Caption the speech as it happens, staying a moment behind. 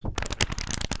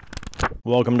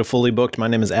Welcome to Fully Booked. My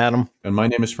name is Adam. And my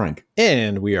name is Frank.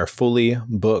 And we are fully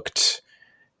booked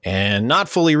and not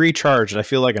fully recharged. I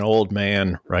feel like an old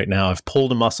man right now. I've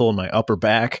pulled a muscle in my upper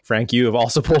back. Frank, you have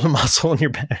also pulled a muscle in your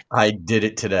back. I did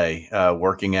it today,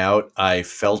 working out. I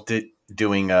felt it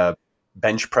doing a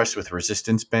bench press with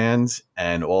resistance bands.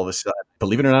 And all of a sudden,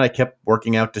 believe it or not, I kept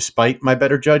working out despite my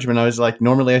better judgment. I was like,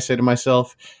 normally I say to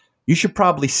myself, you should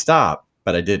probably stop,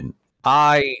 but I didn't.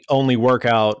 I only work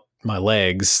out my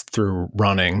legs through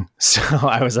running. So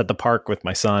I was at the park with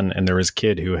my son, and there was a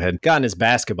kid who had gotten his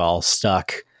basketball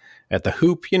stuck at the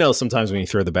hoop. You know, sometimes when you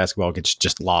throw the basketball, it gets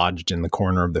just lodged in the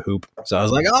corner of the hoop. So I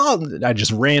was like, I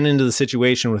just ran into the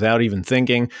situation without even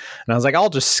thinking. And I was like,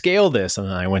 I'll just scale this. And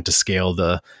then I went to scale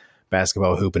the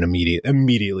basketball hoop and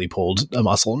immediately pulled a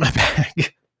muscle in my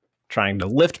back, trying to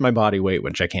lift my body weight,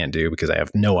 which I can't do because I have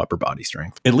no upper body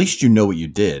strength. At least you know what you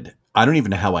did. I don't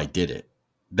even know how I did it.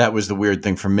 That was the weird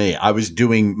thing for me. I was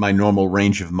doing my normal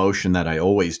range of motion that I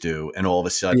always do. And all of a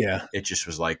sudden, It just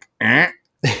was like, and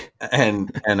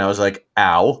I was like,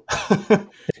 ow.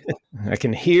 I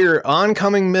can hear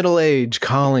oncoming middle age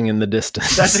calling in the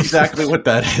distance. That's exactly what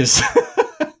that is.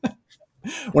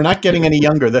 We're not getting any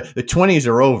younger. The 20s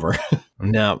are over.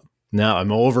 No, I'm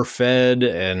overfed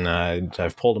and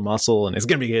I've pulled a muscle, and it's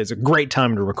a great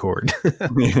time to record.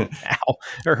 Ow.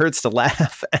 It hurts to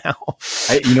laugh. Ow.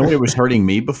 You know what? It was hurting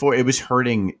me before. It was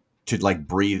hurting to like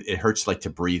breathe. It hurts like to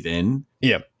breathe in.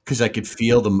 Yeah. Because I could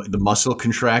feel the muscle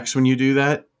contracts when you do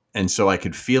that. And so I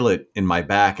could feel it in my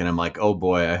back. And I'm like, oh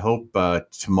boy, I hope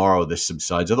tomorrow this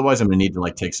subsides. Otherwise, I'm going to need to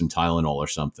like take some Tylenol or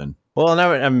something. Well,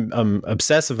 now I'm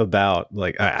obsessive about,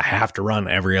 like, I have to run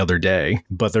every other day,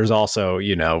 but there's also,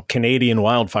 Canadian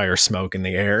wildfire smoke in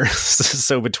the air.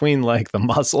 So between like the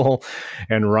muscle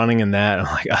and running in that, I'm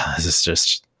like, this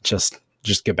is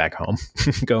just get back home,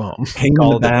 go home. Hang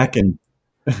on the back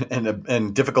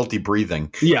and difficulty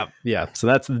breathing. Yeah. So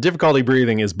that's the difficulty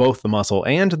breathing is both the muscle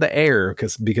and the air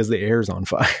because the air's on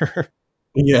fire.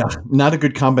 Yeah, not a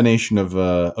good combination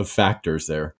of factors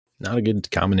there. Not a good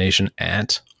combination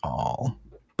at all.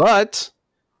 But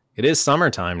it is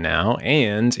summertime now,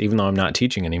 and even though I'm not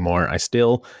teaching anymore, I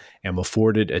still am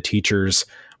afforded a teacher's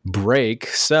break.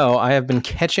 So I have been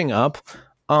catching up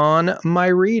on my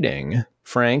reading.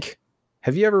 Frank,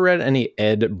 have you ever read any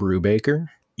Ed Brubaker?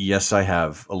 Yes, I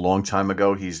have. A long time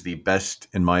ago. He's the best,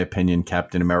 in my opinion,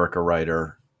 Captain America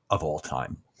writer of all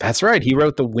time. That's right. He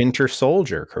wrote The Winter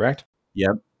Soldier, correct?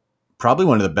 Yep. Probably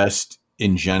one of the best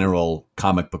in general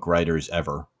comic book writers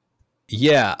ever.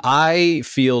 Yeah, I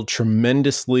feel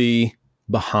tremendously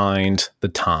behind the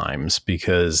times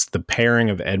because the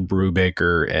pairing of Ed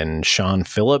Brubaker and Sean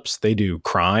Phillips, they do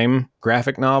crime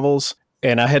graphic novels.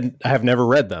 And I have never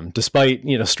read them, despite,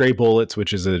 Stray Bullets,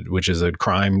 which is a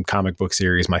crime comic book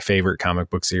series, my favorite comic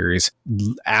book series,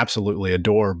 absolutely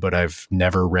adore, but I've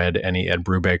never read any Ed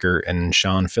Brubaker and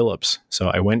Sean Phillips. So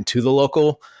I went to the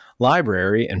local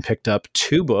library and picked up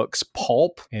 2 books,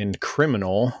 Pulp and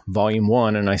Criminal, Volume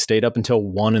 1, and I stayed up until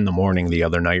 1 a.m. the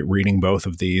other night reading both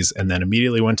of these, and then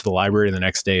immediately went to the library the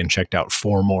next day and checked out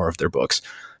 4 more of their books.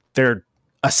 They're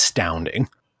astounding.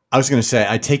 I was going to say,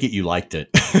 I take it you liked it.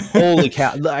 Holy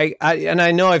cow!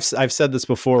 I know I've said this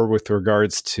before with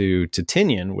regards to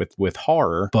Tinian with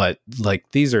horror, but like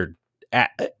these are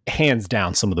hands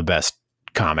down some of the best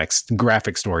comics,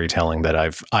 graphic storytelling that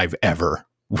I've ever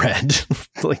read.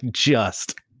 Like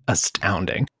just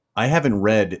astounding. I haven't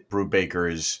read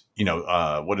Brubaker's,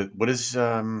 what is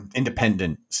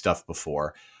independent stuff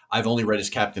before. I've only read his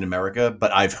Captain America,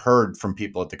 but I've heard from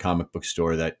people at the comic book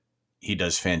store that he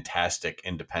does fantastic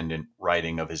independent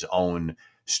writing of his own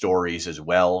stories as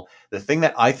well. The thing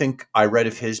that I think I read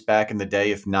of his back in the day,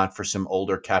 if not for some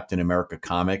older Captain America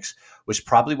comics, was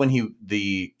probably when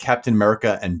the Captain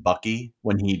America and Bucky,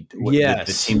 when he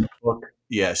the team book.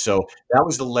 Yeah, so that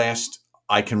was the last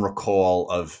I can recall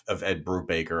of Ed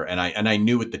Brubaker, and I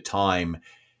knew at the time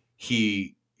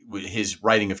his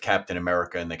writing of Captain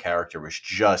America and the character was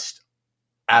just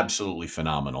absolutely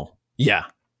phenomenal. Yeah.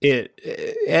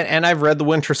 And I've read The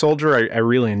Winter Soldier. I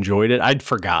really enjoyed it. I'd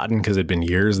forgotten because it'd been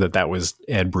years that was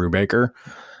Ed Brubaker.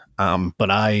 But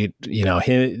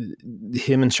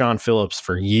him and Sean Phillips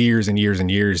for years and years and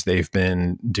years, they've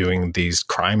been doing these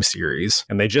crime series,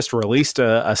 and they just released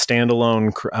a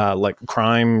standalone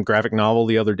crime graphic novel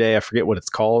the other day. I forget what it's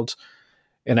called.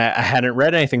 And I hadn't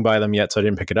read anything by them yet, so I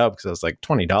didn't pick it up because I was like,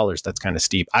 $20, that's kind of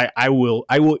steep. I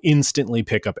will instantly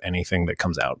pick up anything that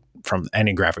comes out from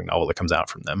any graphic novel that comes out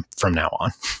from them from now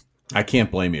on. I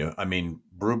can't blame you. I mean,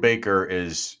 Brubaker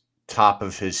is top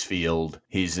of his field.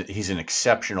 He's an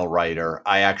exceptional writer.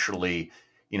 I actually,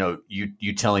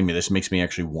 you telling me this makes me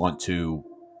actually want to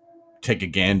take a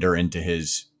gander into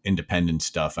his independent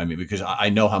stuff. I mean, because I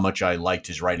know how much I liked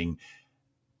his writing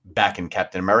back in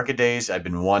Captain America days. I've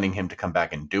been wanting him to come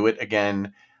back and do it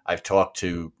again. I've talked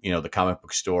to, the comic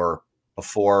book store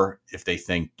before if they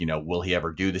think, will he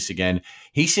ever do this again?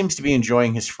 He seems to be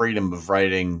enjoying his freedom of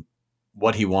writing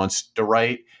what he wants to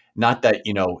write. Not that,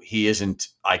 he isn't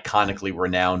iconically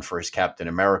renowned for his Captain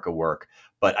America work,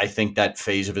 but I think that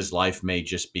phase of his life may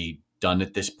just be done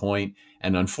at this point.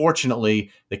 And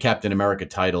unfortunately, the Captain America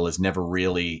title has never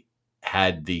really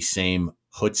had the same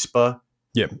chutzpah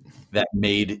that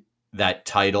made that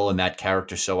title and that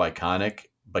character so iconic.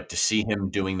 But to see him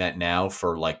doing that now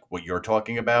for like what you're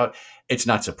talking about, it's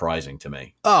not surprising to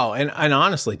me. Oh, and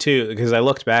honestly, too, because I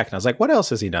looked back and I was like, what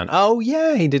else has he done? Oh,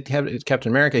 yeah, he did Captain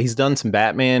America. He's done some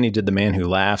Batman. He did The Man Who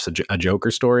Laughs, a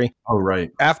Joker story. Oh,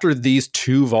 right. After these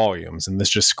 2 volumes, and this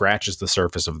just scratches the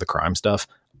surface of the crime stuff,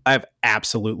 I have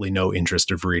absolutely no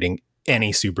interest of reading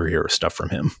any superhero stuff from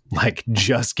him. Like,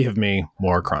 just give me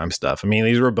more crime stuff. I mean,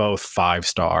 these were both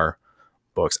 5-star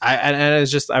books.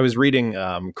 I was reading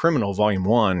Criminal Volume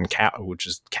 1, which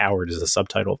is Coward is the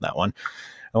subtitle of that one.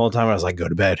 The whole time I was like, go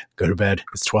to bed.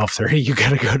 It's 12:30. You got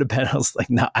to go to bed. I was like,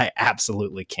 no, I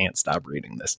absolutely can't stop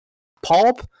reading this.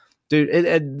 Pulp,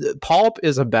 dude, Pulp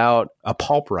is about a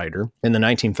pulp writer in the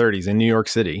 1930s in New York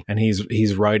City. And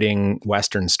he's writing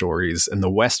Western stories. And the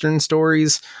Western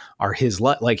stories are his,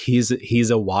 like he's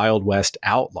a Wild West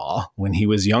outlaw. When he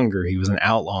was younger, he was an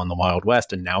outlaw in the Wild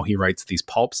West. And now he writes these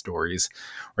pulp stories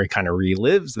where he kind of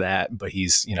relives that. But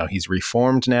he's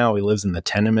reformed now. He lives in the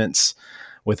tenements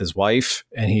with his wife,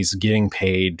 and he's getting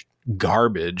paid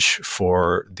garbage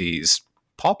for these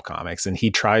pulp comics. And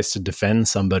he tries to defend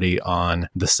somebody on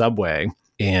the subway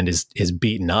and is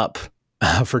beaten up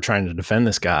for trying to defend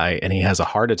this guy. And he has a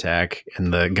heart attack.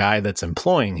 And the guy that's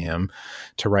employing him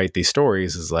to write these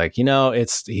stories is like,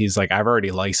 he's like, I've already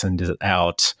licensed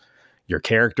out your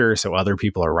character, so other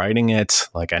people are writing it.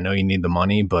 Like, I know you need the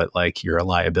money, but like, you're a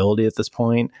liability at this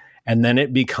point. And then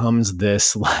it becomes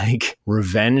this like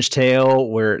revenge tale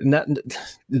where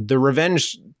the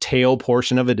revenge tale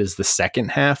portion of it is the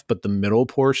second half, but the middle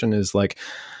portion is like,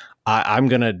 I'm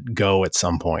going to go at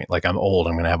some point. Like, I'm old.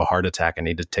 I'm going to have a heart attack. I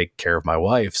need to take care of my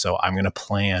wife. So I'm going to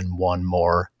plan one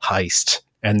more heist.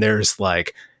 And there's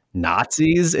like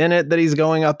Nazis in it that he's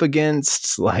going up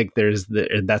against. Like,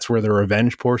 that's where the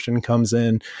revenge portion comes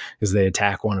in, because they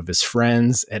attack one of his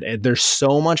friends, and there's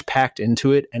so much packed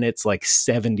into it, and it's like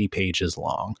 70 pages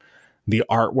long. The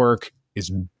artwork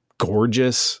is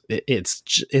gorgeous.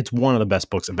 It's one of the best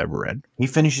books I've ever read. He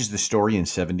finishes the story in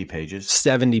 70 pages.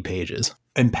 70 pages.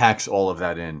 And packs all of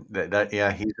that in.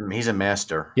 Yeah, he's a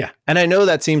master. Yeah, and I know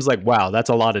that seems like, wow, that's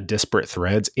a lot of disparate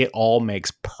threads. It all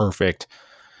makes perfect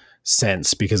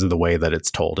sense because of the way that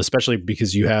it's told, especially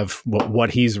because you have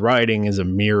what he's writing is a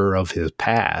mirror of his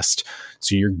past.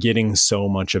 So you're getting so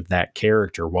much of that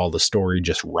character while the story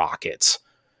just rockets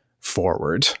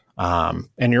forward.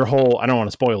 And your whole, I don't want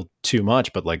to spoil too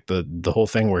much, but like the whole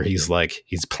thing where he's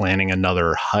planning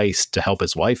another heist to help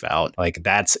his wife out, like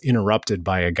that's interrupted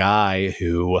by a guy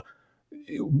who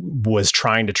was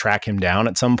trying to track him down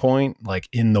at some point, like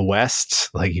in the West.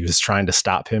 Like, he was trying to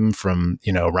stop him from,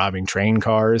 robbing train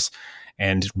cars,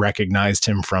 and recognized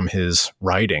him from his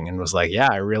writing and was like, yeah,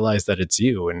 I realized that it's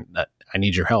you, and I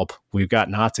need your help. We've got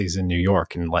Nazis in New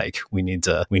York, and like, we need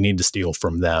to steal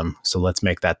from them. So let's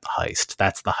make that the heist.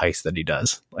 That's the heist that he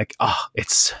does. Like,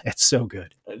 it's so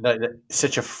good.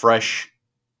 Such a fresh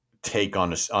take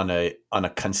on a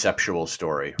conceptual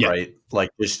story, yeah. Right? Like,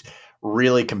 just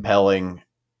really compelling.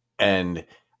 And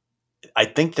I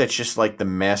think that's just like the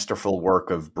masterful work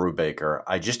of Brubaker.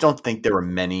 I just don't think there are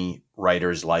many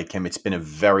writers like him. It's been a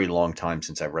very long time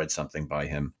since I've read something by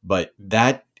him, but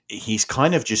that he's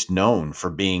kind of just known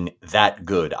for being that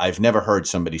good. I've never heard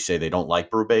somebody say they don't like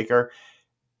Brubaker.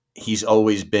 He's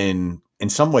always been, in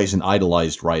some ways, an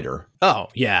idolized writer. Oh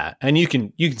yeah, and you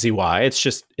can see why.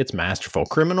 It's masterful.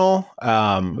 Criminal.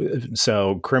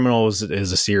 So Criminal is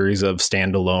a series of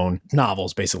standalone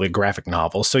novels, basically graphic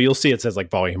novels. So you'll see it says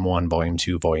like Volume 1, Volume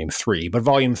 2, Volume 3, but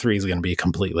Volume 3 is going to be a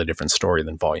completely different story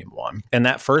than Volume 1. And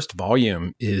that first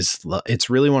volume it's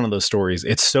really one of those stories.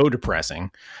 It's so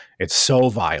depressing, it's so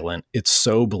violent, it's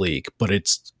so bleak, but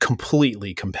it's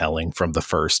completely compelling from the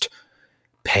first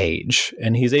page.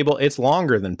 And it's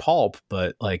longer than Pulp,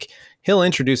 but like, he'll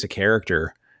introduce a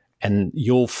character and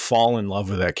you'll fall in love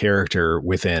with that character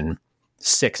within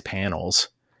 6 panels.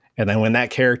 And then when that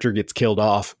character gets killed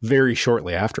off very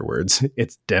shortly afterwards,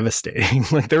 it's devastating.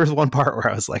 Like, there was one part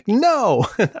where I was like, no,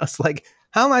 I was like,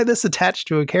 how am I this attached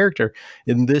to a character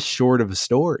in this short of a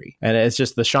story? And it's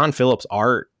just the Sean Phillips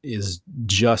art is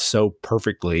just so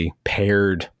perfectly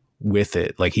paired with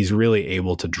it. Like he's really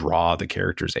able to draw the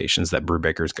characterizations that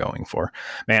Brubaker's going for.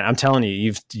 Man, I'm telling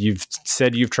you, you've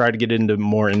said you've tried to get into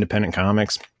more independent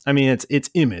comics. I mean, it's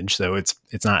Image, so it's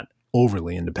not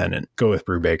overly independent. Go with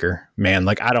Brubaker, man.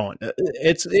 Like I don't.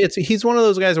 It's he's one of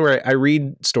those guys where I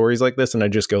read stories like this and I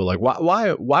just go like,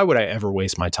 why would I ever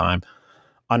waste my time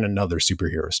on another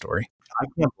superhero story? I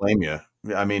can't blame you.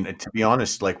 I mean, to be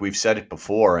honest, like we've said it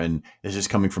before, and this is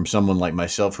coming from someone like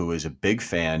myself who is a big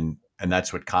fan, and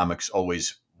that's what comics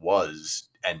always was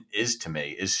and is to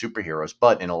me, is superheroes.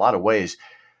 But in a lot of ways,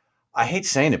 I hate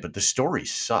saying it, but the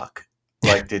stories suck.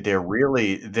 Like they're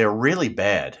really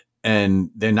bad,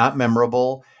 and they're not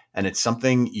memorable. And it's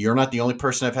something you're not the only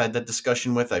person I've had that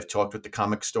discussion with. I've talked with the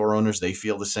comic store owners; they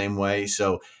feel the same way.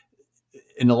 So,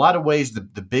 in a lot of ways, the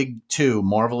big two,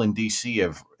 Marvel and DC,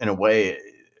 have in a way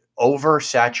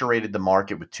oversaturated the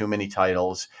market with too many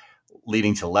titles,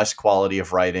 leading to less quality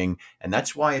of writing. And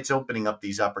that's why it's opening up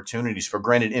these opportunities for,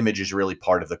 granted, Image is really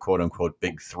part of the quote unquote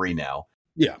big three now.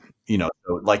 Yeah. You know,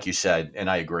 so like you said, and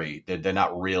I agree, they're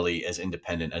not really as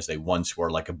independent as they once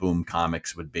were, like a Boom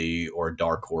Comics would be or a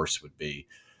Dark Horse would be.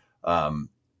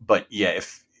 But yeah,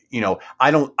 if, you know,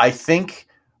 I think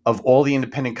of all the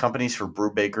independent companies for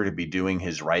Brubaker to be doing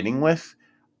his writing with,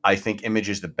 I think Image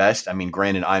is the best. I mean,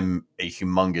 granted, I'm a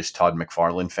humongous Todd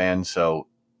McFarlane fan, so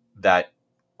that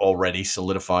already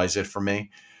solidifies it for me.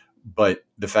 But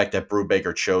the fact that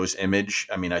Brubaker chose Image,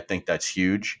 I mean, I think that's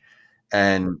huge.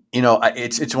 And, you know,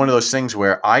 it's one of those things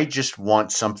where I just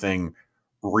want something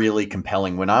really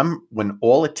compelling. When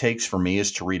all it takes for me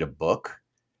is to read a book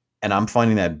and I'm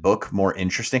finding that book more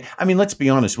interesting. I mean, let's be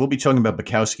honest. We'll be talking about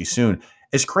Bukowski soon.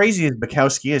 As crazy as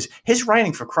Bukowski is, his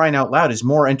writing, for crying out loud, is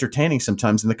more entertaining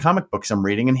sometimes than the comic books I'm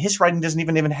reading. And his writing doesn't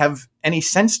even have any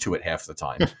sense to it half the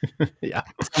time. Yeah.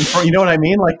 You know what I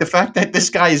mean? Like the fact that this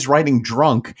guy is writing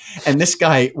drunk and this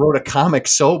guy wrote a comic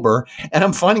sober, and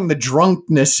I'm finding the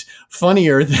drunkenness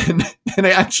funnier than an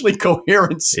actually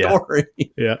coherent story.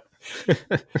 Yeah.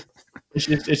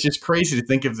 It's just crazy to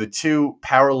think of the two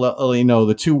parallel, you know,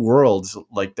 the two worlds.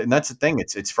 Like, and that's the thing.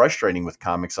 It's frustrating with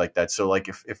comics like that. So, like,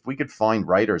 if we could find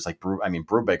writers like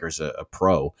Brubaker's a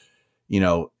pro, you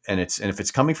know, and if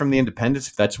it's coming from the independents,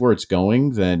 if that's where it's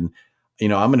going, then, you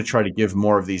know, I'm going to try to give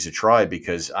more of these a try,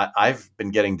 because I've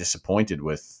been getting disappointed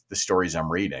with the stories I'm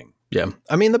reading. Yeah,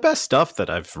 I mean, the best stuff that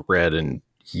I've read in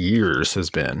years has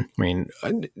been, I mean,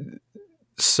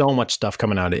 so much stuff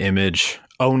coming out of Image,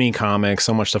 Oni Comics,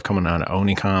 so much stuff coming out of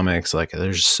Oni Comics. Like,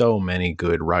 there's so many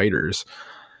good writers,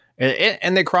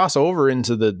 and they cross over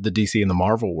into the DC and the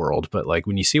Marvel world. But like,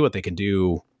 when you see what they can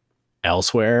do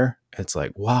elsewhere, it's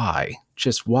like, why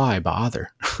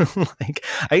bother? Like,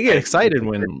 I get excited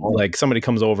when like somebody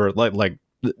comes over, like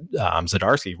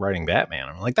Zdarsky writing Batman.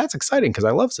 I'm like, that's exciting because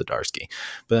I love Zdarsky.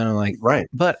 But then I'm like, right,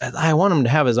 but I want him to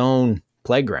have his own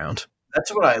playground.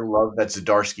 That's what I love, that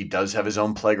Zdarsky does have his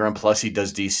own playground. Plus he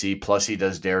does DC, plus he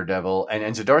does Daredevil. And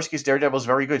Zdarsky's Daredevil is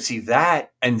very good. See,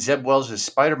 that and Zeb Wells'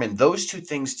 Spider-Man, those two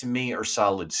things to me are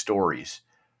solid stories.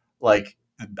 Like,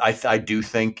 I do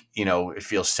think, you know, it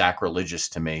feels sacrilegious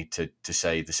to me to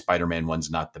say the Spider-Man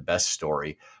one's not the best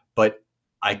story. But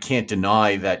I can't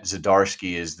deny that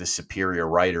Zdarsky is the superior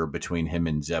writer between him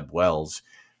and Zeb Wells.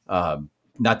 Not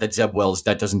that Zeb Wells,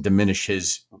 that doesn't diminish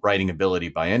his writing ability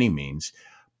by any means.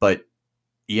 But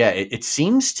yeah, it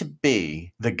seems to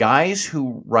be the guys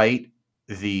who write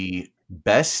the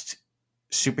best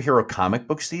superhero comic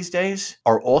books these days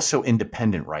are also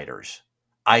independent writers.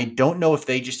 I don't know if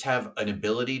they just have an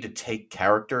ability to take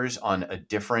characters on a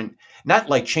different, not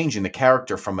like changing the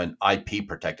character from an IP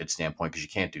protected standpoint, because you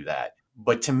can't do that,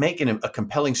 but to make a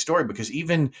compelling story. Because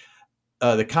even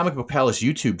the Comic Book Palace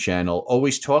YouTube channel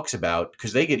always talks about,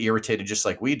 because they get irritated just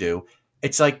like we do,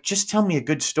 it's like, just tell me a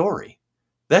good story.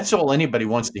 That's all anybody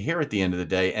wants to hear at the end of the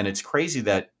day. And it's crazy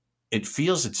that it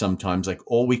feels that sometimes like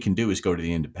all we can do is go to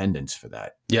the independents for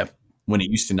that. Yeah. When it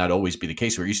used to not always be the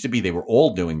case, where it used to be they were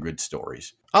all doing good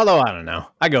stories. Although, I don't know.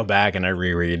 I go back and I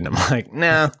reread and I'm like,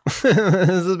 nah, this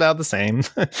is about the same.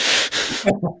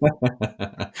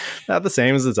 Not the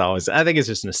same as it's always. I think it's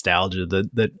just nostalgia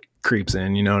that creeps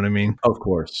in. You know what I mean? Of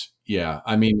course. Yeah.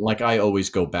 I mean, like, I always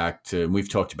go back to, and we've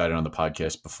talked about it on the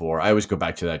podcast before, I always go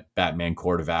back to that Batman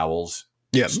Court of Owls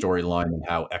storyline and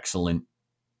how excellent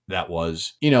that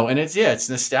was. You know, and it's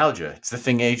nostalgia. It's the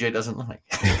thing AJ doesn't like.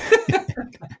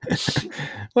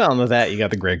 Well, and with that, you got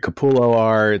the Greg Capullo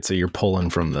art, so you're pulling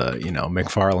from the, you know,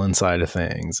 McFarlane side of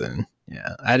things. And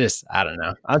yeah, I don't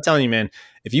know. I'm telling you, man,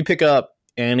 if you pick up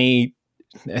any,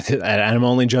 and I'm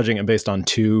only judging it based on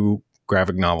 2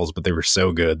 graphic novels, but they were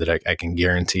so good that I can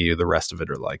guarantee you the rest of it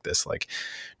are like this. Like,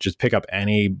 just pick up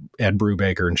any Ed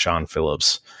Brubaker and Sean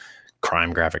Phillips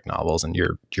crime graphic novels, and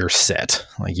you're set.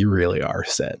 Like, you really are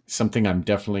set. Something I'm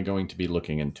definitely going to be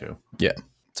looking into. Yeah.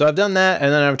 So I've done that,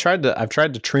 and then I've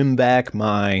tried to trim back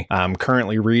my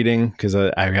currently reading, because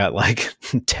I've got like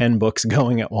 10 books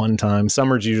going at one time.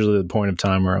 Summer's usually the point of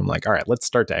time where I'm like, all right, let's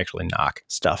start to actually knock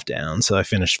stuff down. So I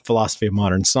finished Philosophy of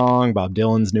Modern Song, Bob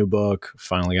Dylan's new book.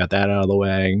 Finally got that out of the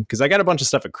way, because I got a bunch of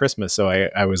stuff at Christmas. So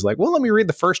I was like, well, let me read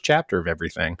the first chapter of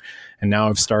everything. And now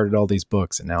I've started all these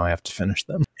books, and now I have to finish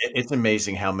them. It's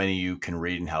amazing how many you can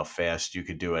read and how fast you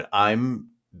could do it. I'm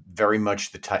very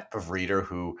much the type of reader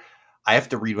who I have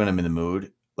to read when I'm in the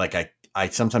mood. Like I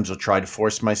sometimes will try to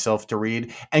force myself to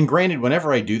read. And granted,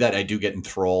 whenever I do that, I do get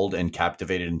enthralled and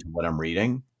captivated into what I'm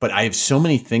reading. But I have so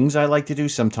many things I like to do.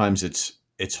 Sometimes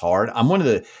it's hard. I'm one of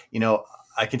the,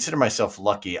 I consider myself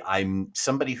lucky. I'm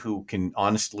somebody who can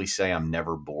honestly say I'm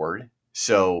never bored.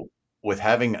 So with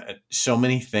having so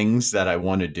many things that I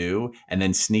want to do and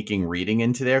then sneaking reading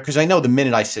into there, because I know the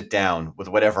minute I sit down with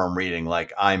whatever I'm reading,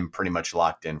 like I'm pretty much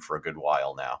locked in for a good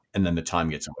while now, and then the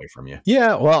time gets away from you.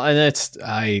 Yeah, well, and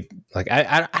I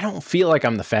don't feel like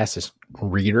I'm the fastest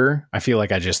reader. I feel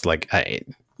like I just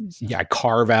I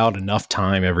carve out enough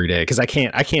time every day, because I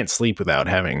can't sleep without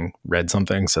having read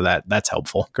something, so that's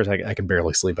helpful. Because I can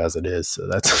barely sleep as it is, so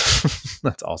that's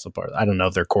that's also part of it. I don't know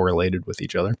if they're correlated with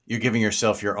each other. You're giving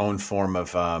yourself your own form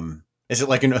of is it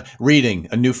like reading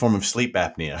a new form of sleep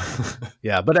apnea?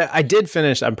 Yeah, but I did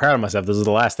finish. I'm proud of myself. This is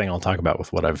the last thing I'll talk about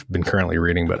with what I've been currently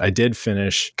reading, but I did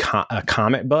finish a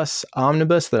Comet Bus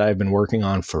omnibus that I've been working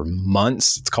on for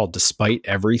months. It's called Despite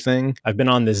Everything. I've been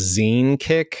on this zine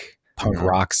kick, punk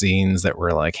rock zines that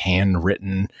were like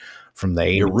handwritten from the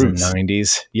 80s and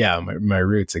 90s. Yeah, my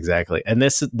roots, exactly. And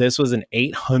this was an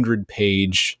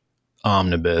 800-page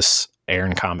omnibus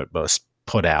Aaron Comet Bus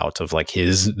put out of like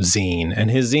his zine,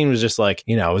 and his zine was just like,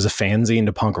 it was a fanzine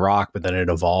to punk rock, but then it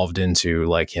evolved into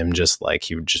like him just like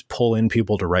he would just pull in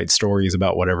people to write stories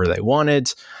about whatever they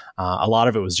wanted. A lot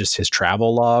of it was just his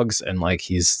travel logs, and like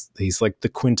he's like the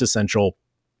quintessential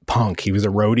punk. He was a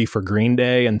roadie for Green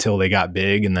Day until they got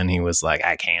big, and then he was like,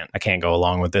 I can't go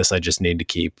along with this. I just need to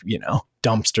keep,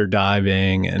 dumpster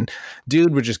diving. And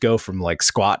dude would just go from like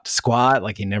squat to squat.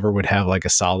 Like he never would have like a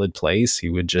solid place. He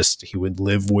would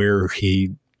live where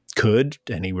he could,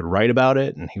 and he would write about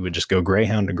it, and he would just go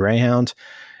Greyhound to Greyhound.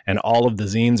 And all of the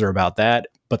zines are about that,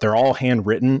 but they're all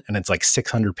handwritten, and it's like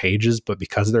 600 pages. But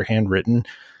because they're handwritten,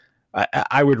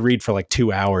 I would read for like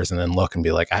 2 hours and then look and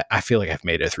be like, I feel like I've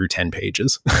made it through 10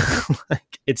 pages.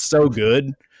 Like, it's so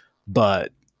good,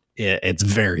 but it's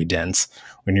very dense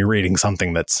when you're reading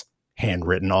something that's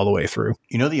handwritten all the way through.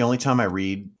 The only time I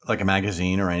read like a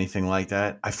magazine or anything like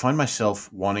that, I find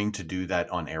myself wanting to do that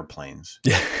on airplanes.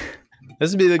 Yeah.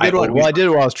 This would be the good one. Well, I did it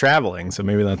while I was traveling, so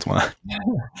maybe that's why.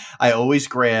 I always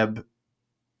grab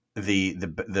the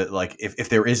like if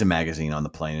there is a magazine on the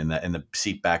plane in the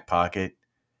seat back pocket,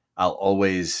 I'll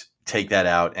always take that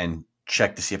out and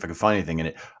check to see if I can find anything in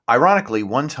it. Ironically,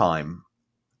 one time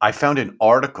I found an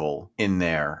article in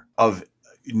there of,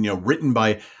 written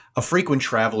by a frequent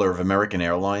traveler of American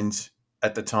Airlines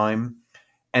at the time.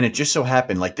 And it just so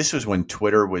happened, like, this was when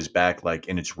Twitter was back, like,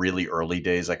 in its really early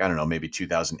days, like, I don't know, maybe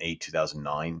 2008,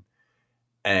 2009.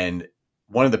 And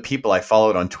one of the people I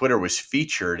followed on Twitter was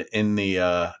featured in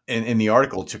the in the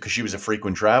article because she was a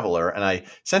frequent traveler. And I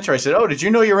sent her, I said, "Oh, did you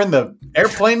know you're in the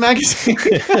airplane magazine?"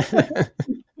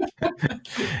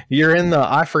 You're in the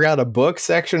I forgot a book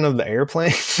section of the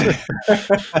airplane.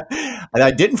 And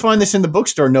I didn't find this in the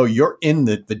bookstore. No, you're in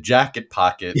the jacket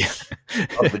pocket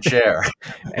of the chair.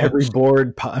 Every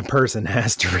bored person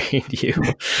has to read you.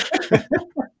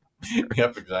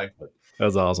 Yep, exactly.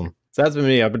 That's awesome. So that's been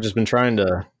me. I've just been trying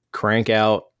to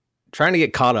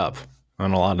get caught up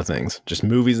on a lot of things. Just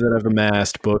movies that I've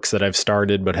amassed, books that I've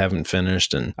started but haven't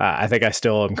finished. And I think I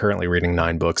still am currently reading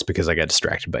 9 books because I got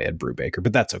distracted by Ed Brubaker,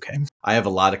 but that's okay. I have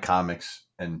a lot of comics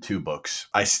and 2 books.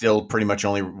 I still pretty much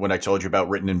only, when I told you about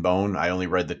Written in Bone, I only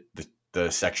read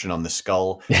the section on the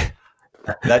skull.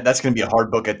 That's going to be a hard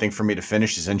book, I think, for me to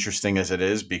finish, as interesting as it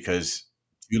is, because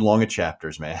too long of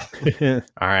chapters, man.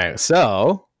 All right.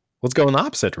 So let's go in the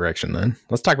opposite direction then.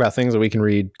 Let's talk about things that we can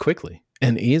read quickly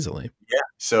and easily. Yeah.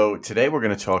 So today we're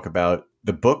going to talk about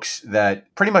the books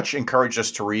that pretty much encouraged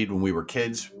us to read when we were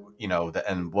kids,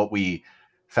 and what we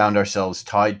found ourselves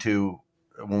tied to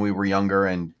when we were younger.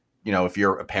 And, if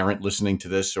you're a parent listening to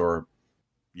this or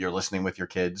you're listening with your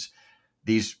kids,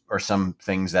 these are some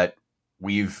things that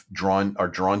we've drawn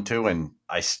to. And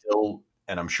I still,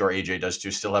 and I'm sure AJ does too,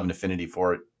 still have an affinity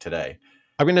for it today.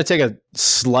 I'm going to take a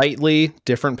slightly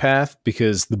different path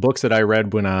because the books that I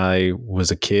read when I was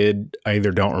a kid, I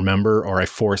either don't remember or I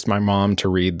forced my mom to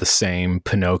read the same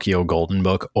Pinocchio Golden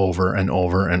Book over and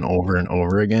over and over and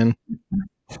over again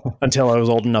until I was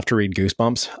old enough to read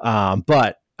Goosebumps.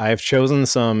 But I've chosen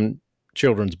some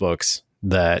children's books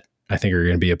that I think are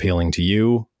going to be appealing to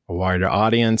you, a wider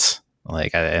audience.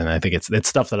 And I think it's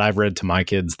stuff that I've read to my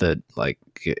kids that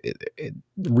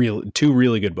two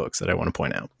really good books that I want to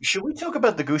point out. Should we talk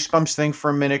about the Goosebumps thing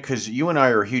for a minute? Because you and I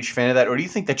are a huge fan of that. Or do you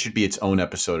think that should be its own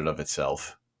episode of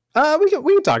itself? We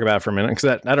can talk about it for a minute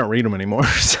because I don't read them anymore.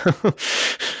 So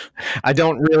I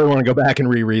don't really want to go back and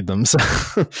reread them. So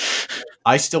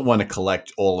I still want to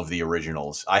collect all of the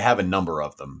originals. I have a number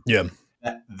of them. Yeah.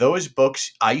 Those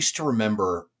books, I used to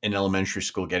remember in elementary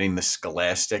school getting the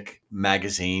Scholastic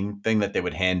magazine thing that they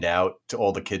would hand out to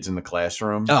all the kids in the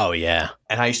classroom. Oh, yeah.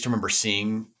 And I used to remember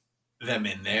seeing them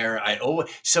in there.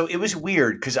 So it was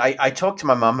weird because I talked to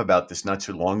my mom about this not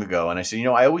too long ago. And I said,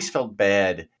 I always felt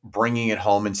bad bringing it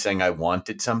home and saying I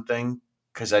wanted something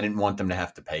because I didn't want them to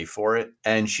have to pay for it.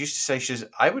 And she used to say,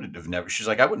 I wouldn't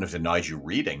have denied you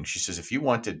reading. She says, if you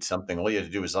wanted something, all you had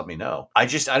to do was let me know. I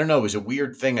don't know. It was a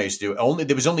weird thing I used to do.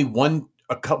 There was only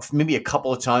maybe a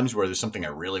couple of times where there's something I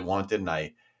really wanted. And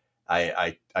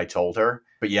I told her,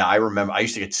 but yeah, I remember I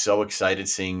used to get so excited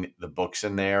seeing the books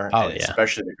in there. Oh, and yeah.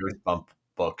 Especially the Goosebump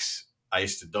books.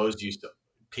 Those used to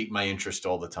pique my interest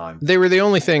all the time. They were the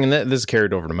only thing, and this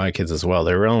carried over to my kids as well.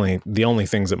 They were the only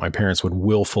things that my parents would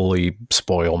willfully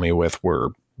spoil me with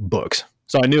were books.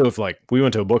 So I knew if we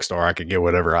went to a bookstore, I could get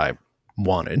whatever I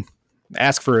wanted.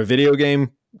 Ask for a video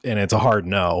game, and it's a hard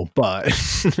no, but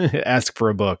ask for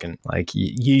a book and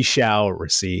ye shall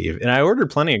receive. And I ordered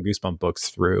plenty of Goosebump books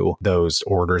through those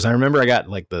orders. I remember I got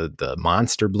the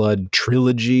Monster Blood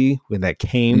trilogy when that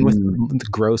came with the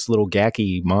gross little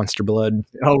gacky Monster Blood.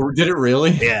 Oh, did it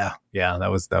really? Yeah. Yeah,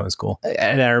 that was cool.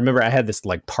 And I remember I had this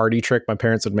party trick my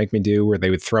parents would make me do where they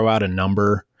would throw out a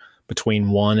number between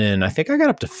 1 and I think I got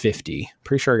up to 50.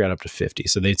 Pretty sure I got up to 50.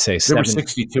 So they'd say there were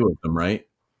 62 of them, right?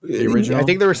 The original? I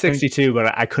think there were 62,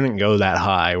 but I couldn't go that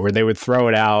high where they would throw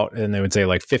it out and they would say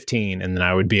 15. And then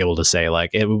I would be able to say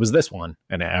it was this one.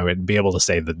 And I would be able to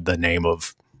say the name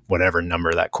of whatever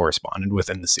number that corresponded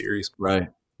within the series. Right.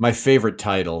 My favorite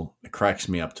title, it cracks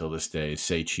me up till this day, is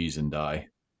Say Cheese and Die.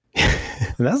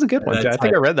 That was a good one. I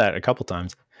think I read that a couple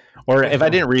times. Or if I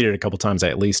didn't read it a couple times, I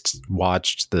at least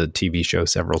watched the TV show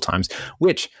several times,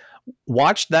 which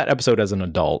watched that episode as an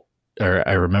adult. Or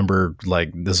I remember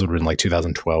this would have been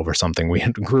 2012 or something. We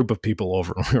had a group of people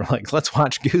over and we were like, let's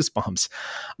watch Goosebumps.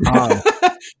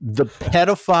 The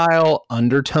pedophile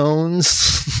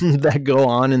undertones that go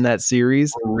on in that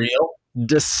series. For real?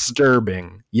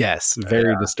 Disturbing. Yes.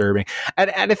 Very disturbing.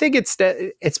 And I think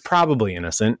it's probably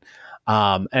innocent.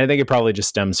 And I think it probably just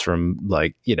stems from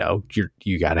you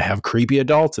got to have creepy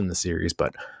adults in the series,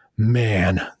 but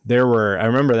man, I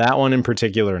remember that one in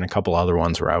particular and a couple other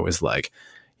ones where I was like,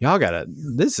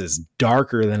 this is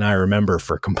darker than I remember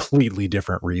for completely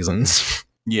different reasons.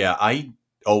 Yeah, I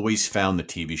always found the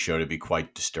TV show to be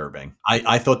quite disturbing.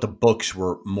 I thought the books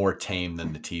were more tame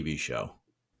than the TV show.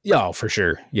 Yeah, for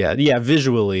sure. Yeah.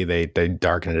 Visually, they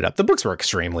darkened it up. The books were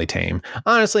extremely tame.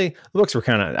 Honestly, the books were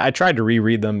I tried to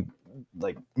reread them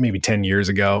maybe 10 years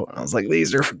ago. I was like,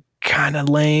 these are kind of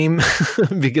lame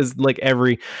because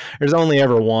there's only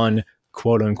ever one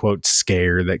quote unquote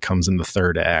scare that comes in the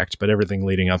third act, but everything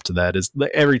leading up to that is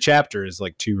every chapter is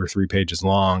 2 or 3 pages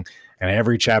long and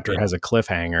every chapter has a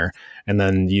cliffhanger, and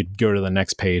then you go to the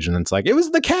next page and it's it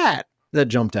was the cat that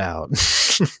jumped out.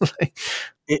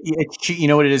 You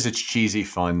know what it is? It's cheesy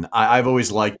fun. I've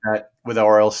always liked that with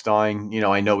R.L. Stine.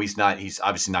 I know he's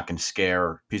obviously not going to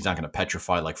scare, he's not going to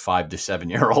petrify 5 to 7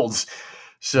 year olds.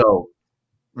 So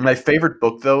my favorite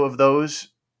book though of those,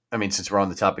 I mean, since we're on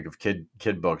the topic of kid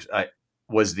books,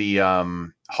 was the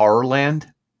Horrorland.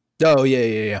 Oh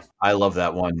yeah. I love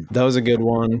that one. That was a good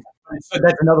one. So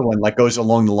that's another one goes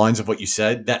along the lines of what you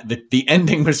said. That the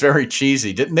ending was very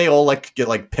cheesy. Didn't they all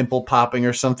get pimple popping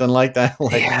or something like that?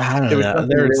 Yeah, I don't know.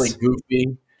 They're really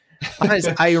goofy.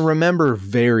 I remember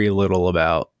very little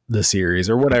about the series,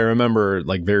 or what I remember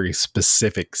very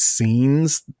specific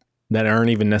scenes that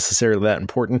aren't even necessarily that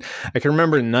important. I can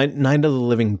remember Night of the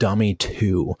Living Dummy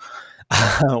 2.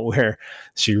 Where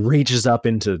she reaches up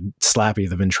into Slappy,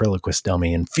 the ventriloquist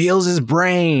dummy, and feels his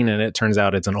brain, and it turns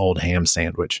out it's an old ham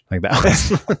sandwich.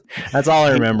 That's all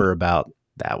I remember about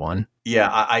that one.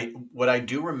 Yeah, what I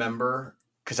do remember,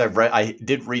 because I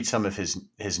did read some of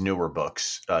his newer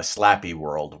books. Slappy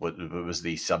World was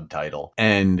the subtitle,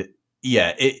 and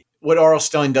yeah, what R.L.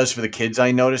 Stine does for the kids,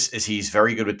 I notice, is he's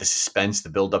very good with the suspense, the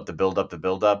build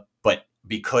up, but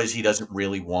because he doesn't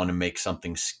really want to make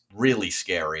something really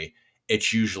scary,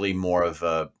 it's usually more of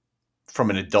from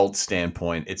an adult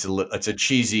standpoint, it's a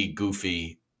cheesy,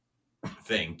 goofy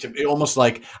thing. Almost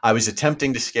like I was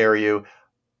attempting to scare you,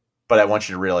 but I want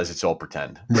you to realize it's all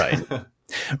pretend. Right.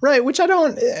 Right. Which I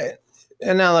don't.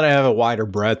 And now that I have a wider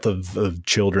breadth of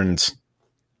children's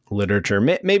literature,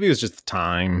 maybe it was just the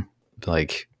time,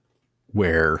 like,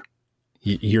 where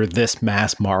you're this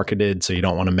mass marketed, so you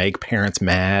don't want to make parents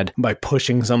mad by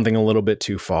pushing something a little bit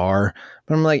too far.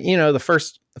 But I'm like, the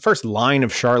first line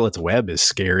of Charlotte's Web is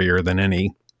scarier than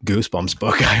any Goosebumps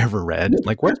book I ever read.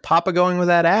 Like, where's Papa going with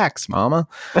that axe, Mama?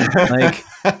 Like,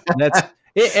 that's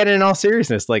it. And in all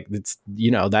seriousness, like, it's,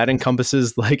 that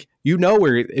encompasses, like,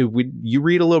 where you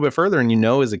read a little bit further and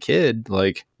as a kid,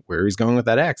 like, where he's going with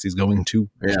that axe. He's going to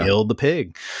kill the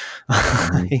pig.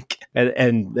 Like,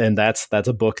 and that's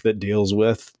a book that deals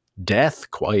with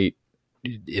death quite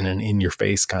in an in your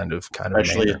face kind of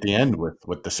especially manner. At the end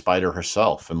with the spider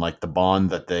herself and like the bond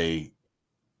that they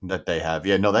have.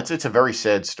 Yeah, no, it's a very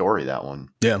sad story, that one.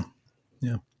 Yeah.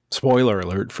 Spoiler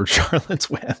alert for Charlotte's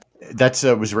Web. That's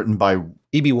was written by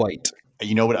E.B. White.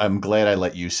 You know what? I'm glad I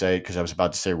let you say it, because I was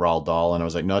about to say Roald Dahl, and I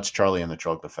was like, no, it's Charlie and the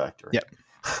Chocolate Factory. Yeah.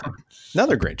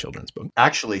 Another great children's book.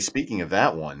 Actually, speaking of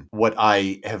that one, what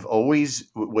always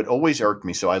irked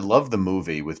me, so I love the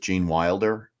movie with Gene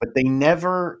Wilder, but they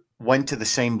never went to the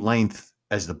same length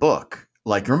as the book.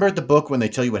 Like, remember the book when they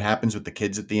tell you what happens with the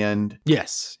kids at the end?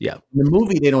 Yes. Yeah. In the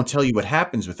movie, they don't tell you what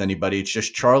happens with anybody. It's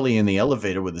just Charlie in the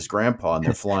elevator with his grandpa, and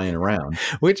they're flying around.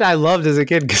 Which I loved as a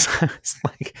kid, because I was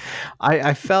like,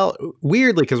 I felt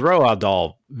weirdly, because Roald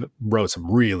Dahl wrote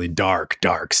some really dark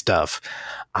stuff,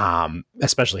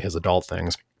 especially his adult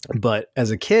things. But as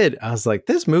a kid, I was like,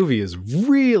 this movie is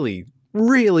really,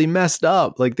 really messed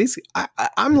up. Like,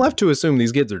 I'm left to assume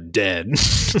these kids are dead.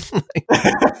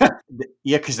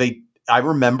 Yeah, because I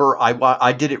remember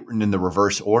I did it in the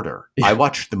reverse order. Yeah. I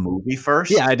watched the movie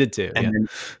first. Yeah, I did too. And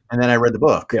then I read the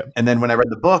book. Yeah. And then when I read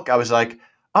the book, I was like,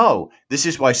 oh, this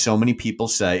is why so many people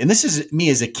say, and this is me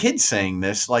as a kid saying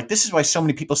this, like, this is why so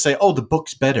many people say, oh, the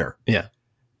book's better. Yeah.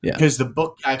 Yeah. Because the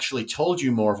book actually told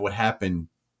you more of what happened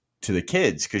to the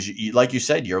kids. Because like you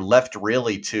said, you're left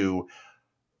really to,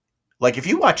 like, if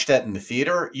you watched that in the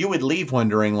theater, you would leave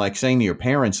wondering, like, saying to your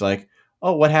parents, like,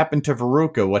 oh, what happened to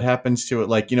Veruca? What happens to it?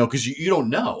 Like, because you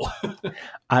don't know.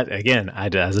 As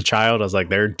a child, I was like,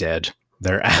 they're dead.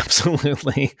 They're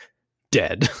absolutely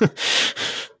dead.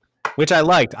 Which I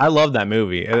liked. I love that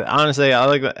movie. Honestly, I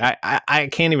like that. I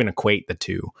can't even equate the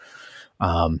two.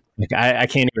 Like, I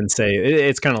can't even say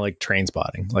it's kind of like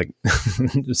Trainspotting, like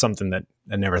something that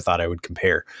I never thought I would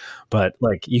compare. But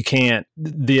like, you can't,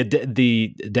 the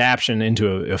adaptation into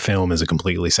a film is a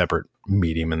completely separate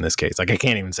medium in this case. Like, I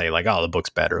can't even say like, oh, the book's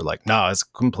better. Like, no, it's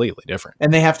completely different.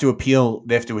 And they have to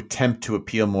attempt to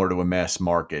appeal more to a mass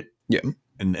market. Yeah.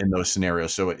 In those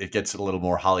scenarios. So it gets a little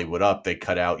more Hollywood up. They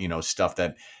cut out, stuff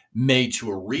that may to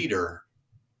a reader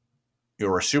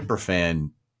or a super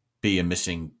fan be a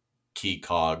missing key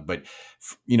cog. But,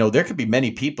 there could be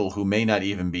many people who may not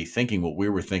even be thinking what we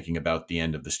were thinking about the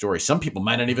end of the story. Some people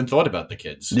might not even thought about the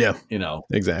kids. Yeah.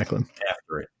 Exactly.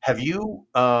 After it. Have you,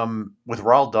 with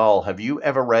Roald Dahl, have you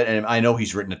ever read, and I know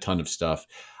he's written a ton of stuff.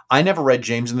 I never read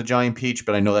James and the Giant Peach,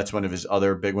 but I know that's one of his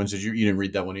other big ones. You didn't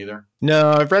read that one either?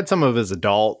 No, I've read some of his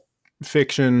adult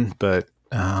fiction, but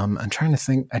I'm trying to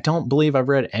think. I don't believe I've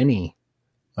read any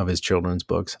of his children's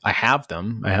books. I have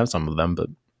them. I have some of them, but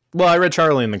I read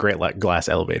Charlie and the Great Glass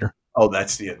Elevator. Oh,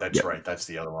 that's right. That's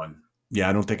the other one. Yeah,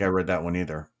 I don't think I read that one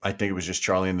either. I think it was just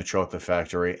Charlie and the Chocolate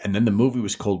Factory. And then the movie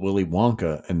was called Willy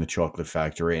Wonka and the Chocolate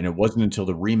Factory. And it wasn't until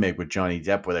the remake with Johnny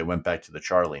Depp where they went back to the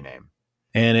Charlie name.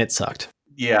 And it sucked.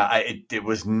 Yeah, it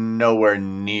was nowhere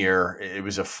near. It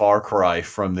was a far cry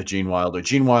from the Gene Wilder.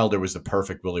 Gene Wilder was the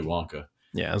perfect Willy Wonka.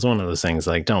 Yeah, it's one of those things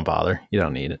like, don't bother. You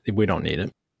don't need it. We don't need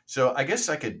it. So I guess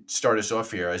I could start us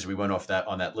off here as we went off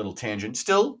on that little tangent,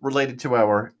 still related to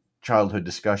our childhood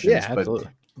discussions. Yeah, absolutely.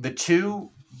 But the two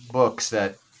books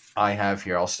that I have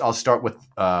here, I'll start with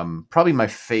probably my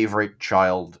favorite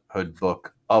childhood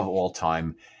book of all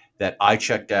time that I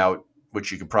checked out,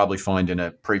 which you could probably find in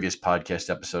a previous podcast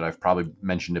episode. I've probably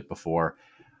mentioned it before.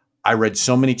 I read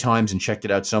so many times and checked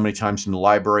it out so many times from the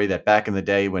library that back in the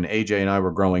day when AJ and I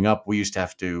were growing up, we used to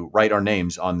have to write our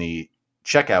names on the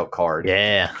checkout card.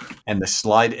 Yeah. And the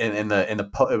slide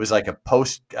it was like a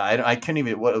post. I couldn't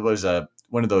even, what was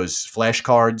one of those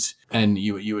flashcards, and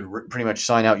you would pretty much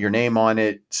sign out your name on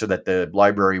it so that the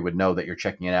library would know that you're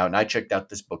checking it out. And I checked out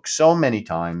this book so many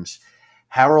times,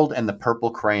 Harold and the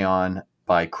Purple Crayon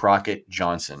by Crockett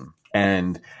Johnson.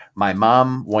 And my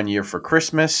mom, one year for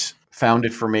Christmas, found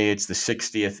it for me. It's the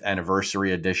 60th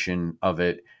anniversary edition of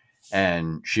it,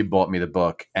 and she bought me the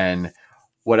book. And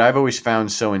what I've always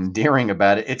found so endearing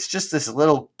about it, it's just this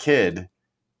little kid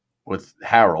with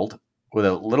Harold with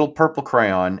a little purple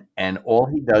crayon, and all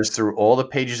he does through all the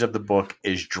pages of the book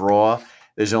is draw.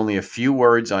 There's only a few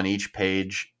words on each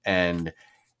page, and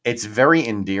it's very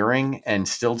endearing. And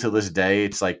still to this day,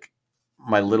 it's like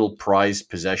my little prized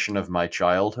possession of my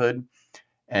childhood.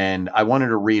 And I wanted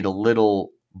to read a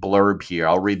little blurb here.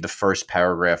 I'll read the first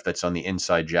paragraph that's on the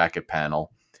inside jacket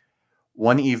panel.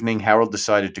 One evening, Harold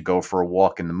decided to go for a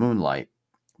walk in the moonlight,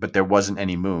 but there wasn't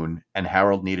any moon, and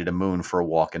Harold needed a moon for a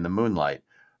walk in the moonlight.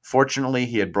 Fortunately,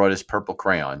 he had brought his purple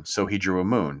crayon, so he drew a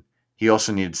moon. He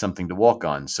also needed something to walk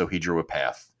on, so he drew a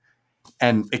path.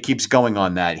 And it keeps going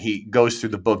on that. He goes through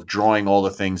the book drawing all the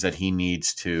things that he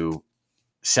needs to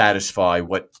satisfy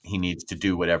what he needs to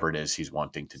do, whatever it is he's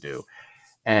wanting to do.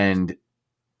 And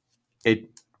it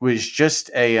was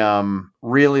just a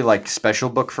really like special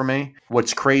book for me.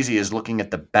 What's crazy is looking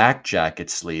at the back jacket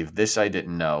sleeve. This I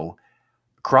didn't know.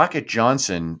 Crockett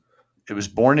Johnson, it was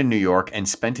born in New York and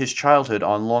spent his childhood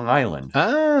on Long Island.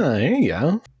 Ah, there you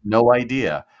go. No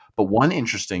idea. But one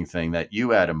interesting thing that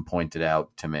you, Adam, pointed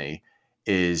out to me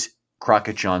is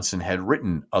Crockett Johnson had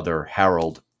written other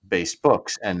Harold-based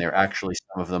books, and there are actually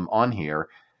some of them on here.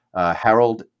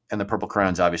 Harold and the Purple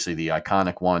Crayon's obviously the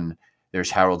iconic one.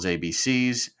 There's Harold's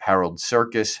ABCs, Harold's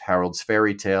Circus, Harold's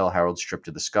Fairy Tale, Harold's Trip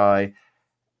to the Sky,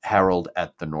 Harold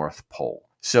at the North Pole.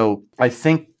 So I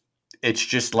think it's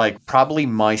just like probably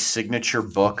my signature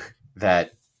book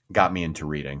that got me into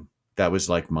reading. That was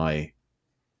like my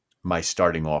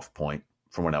starting off point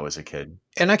from when I was a kid.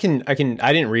 And I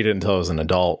didn't read it until I was an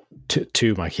adult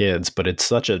to my kids, but it's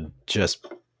such a just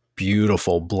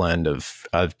beautiful blend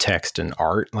of text and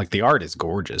art. Like the art is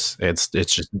gorgeous. It's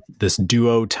just this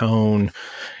duotone.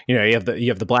 You know, you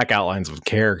have the black outlines of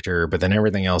character, but then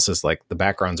everything else is like the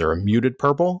backgrounds are a muted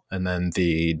purple, and then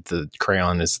the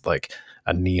crayon is like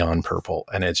a neon purple,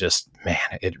 and it just, man,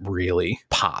 it really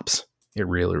pops. It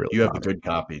really, really. You have a good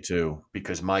copy too,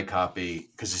 because my copy,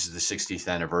 because this is the 60th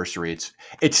anniversary,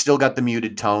 it's still got the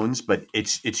muted tones, but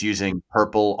it's using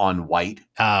purple on white.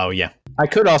 Oh yeah, I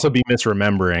could also be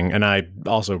misremembering, and I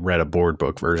also read a board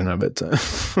book version of it.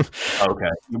 Okay,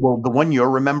 well, the one you're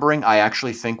remembering, I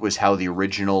actually think was how the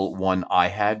original one I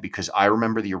had, because I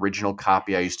remember the original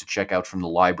copy I used to check out from the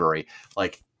library.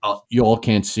 Like you all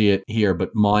can't see it here,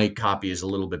 but my copy is a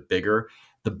little bit bigger.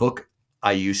 The book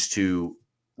I used to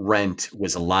rent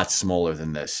was a lot smaller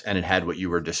than this, and it had what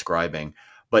you were describing,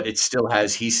 but it still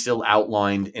has, he's still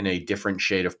outlined in a different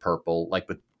shade of purple, like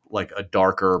with like a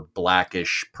darker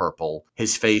blackish purple.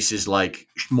 His face is like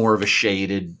more of a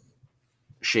shaded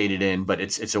in, but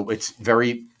it's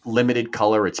very limited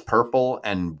color. It's purple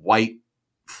and white,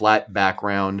 flat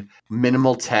background,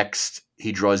 minimal text.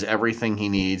 He draws everything he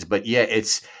needs, but yeah,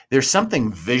 there's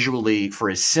something visually, for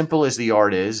as simple as the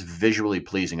art is, visually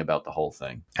pleasing about the whole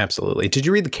thing. Absolutely. Did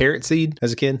you read The Carrot Seed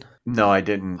as a kid? No, I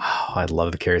didn't. Oh, I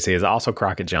love The Carrot Seed. It's also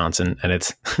Crockett Johnson, and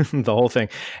it's the whole thing.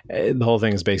 The whole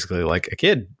thing is basically like a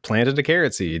kid planted a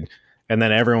carrot seed, and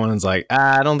then everyone's like,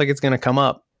 I don't think it's going to come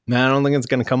up. I don't think it's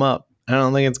going to come up. I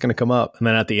don't think it's going to come up. And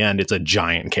then at the end, it's a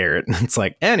giant carrot. It's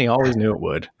like, and he always knew it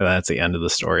would. And that's the end of the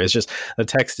story. It's just the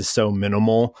text is so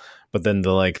minimal, but then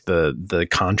the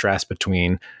contrast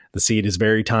between the seed is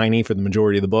very tiny for the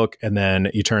majority of the book, and then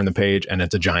you turn the page and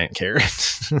it's a giant carrot.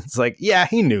 It's like, yeah,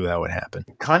 he knew that would happen.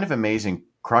 Kind of amazing.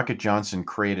 Crockett Johnson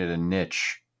created a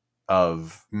niche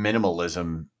of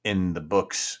minimalism in the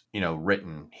books,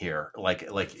 written here. Like,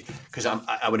 because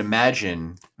I would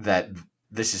imagine that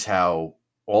this is how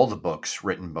all the books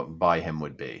written by him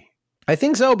would be. I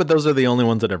think so, but those are the only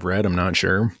ones that I've read. I'm not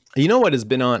sure. You know what has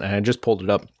been on, and I just pulled it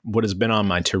up, what has been on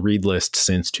my to-read list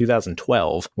since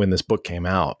 2012 when this book came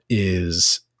out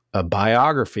is a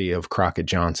biography of Crockett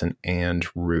Johnson and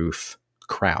Ruth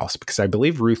Krauss, because I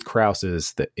believe Ruth Krauss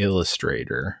is the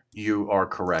illustrator. You are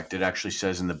correct. It actually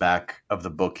says in the back of the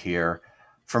book here,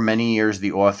 for many years,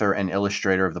 the author and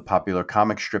illustrator of the popular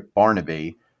comic strip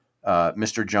Barnaby,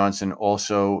 Mr. Johnson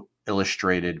also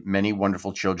illustrated many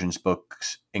wonderful children's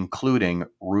books, including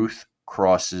Ruth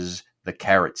Krauss's The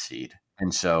Carrot Seed.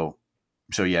 And so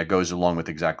yeah, it goes along with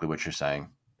exactly what you're saying.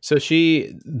 So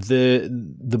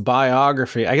the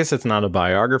biography, I guess it's not a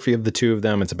biography of the two of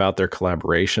them. It's about their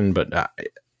collaboration, but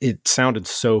it sounded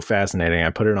so fascinating. I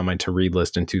put it on my to-read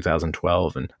list in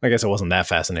 2012, and I guess it wasn't that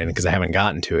fascinating because I haven't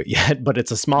gotten to it yet, but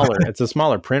it's a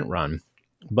smaller print run.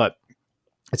 But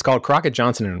it's called Crockett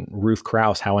Johnson and Ruth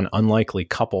Krauss, How an Unlikely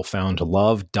Couple Found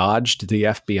Love, Dodged the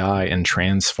FBI, and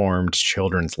Transformed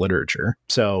Children's Literature.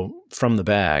 So from the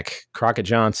back, Crockett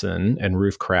Johnson and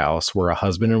Ruth Krauss were a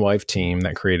husband and wife team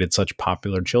that created such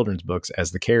popular children's books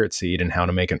as The Carrot Seed and How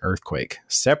to Make an Earthquake.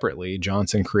 Separately,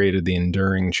 Johnson created the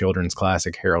enduring children's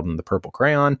classic Harold and the Purple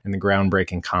Crayon and the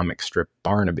groundbreaking comic strip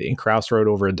Barnaby. Krauss wrote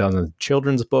over a dozen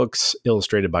children's books,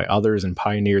 illustrated by others, and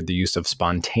pioneered the use of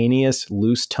spontaneous,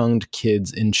 loose-tongued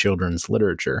kids in children's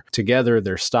literature. Together,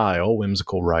 their style,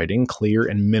 whimsical writing, clear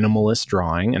and minimalist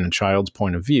drawing, and a child's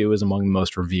point of view is among the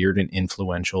most revered and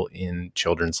influential in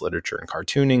children's literature and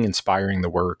cartooning, inspiring the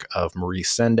work of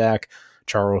Maurice Sendak,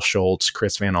 Charles Schulz,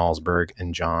 Chris Van Allsburg,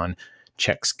 and John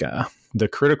Chekska. The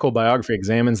critical biography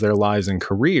examines their lives and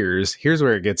careers. Here's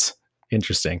where it gets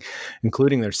interesting,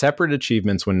 including their separate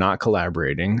achievements when not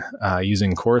collaborating,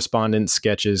 using correspondence,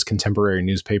 sketches, contemporary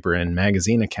newspaper and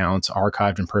magazine accounts,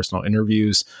 archived and personal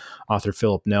interviews. Author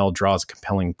Philip Nell draws a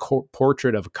compelling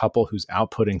portrait of a couple whose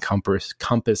output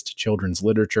encompassed children's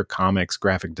literature, comics,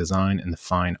 graphic design, and the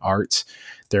fine arts.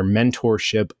 Their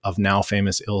mentorship of now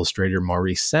famous illustrator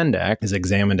Maurice Sendak is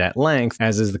examined at length,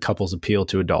 as is the couple's appeal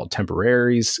to adult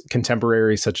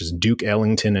contemporaries such as Duke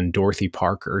Ellington and Dorothy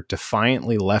Parker.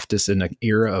 Defiantly leftist in an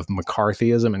era of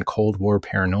McCarthyism and Cold War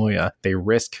paranoia, they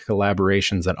risked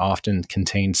collaborations that often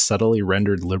contained subtly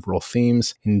rendered liberal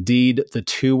themes. Indeed, the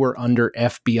two were under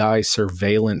FBI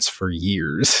surveillance for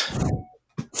years.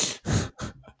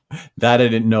 That I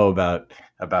didn't know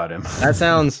about him. That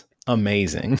sounds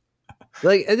amazing.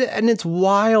 Like, and it's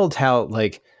wild how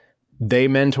like they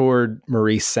mentored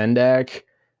Maurice Sendak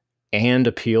and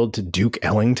appealed to Duke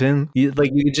Ellington. You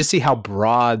could just see how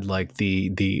broad like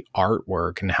the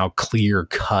artwork and how clear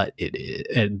cut it is,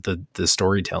 and the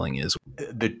storytelling is.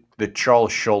 The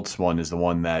Charles Schulz one is the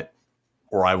one that,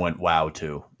 or I went wow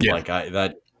to. Yeah. Like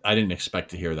I didn't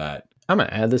expect to hear that. I'm gonna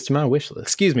add this to my wish list.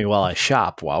 Excuse me while I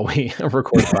shop while we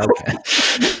record the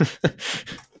podcast.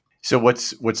 So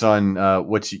what's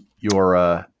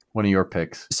your one of your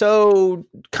picks? So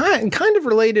kind of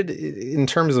related in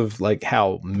terms of like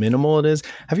how minimal it is.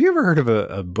 Have you ever heard of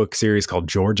a book series called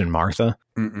George and Martha?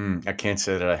 I can't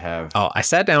say that I have. Oh, I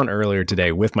sat down earlier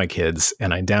today with my kids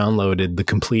and I downloaded the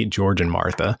complete George and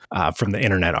Martha from the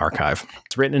Internet Archive.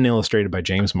 It's written and illustrated by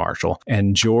James Marshall,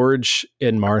 and George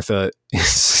and Martha is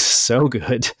so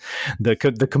good. The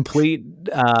complete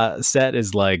set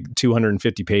is like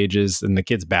 250 pages, and the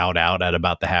kids bowed out at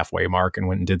about the halfway mark and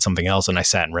went and did something else, and I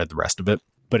sat and read the rest of it.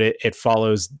 But it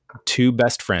follows two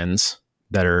best friends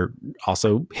that are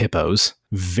also hippos,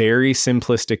 very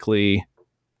simplistically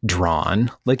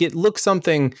drawn. Like it looks like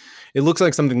something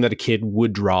that a kid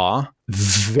would draw.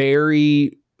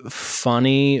 Very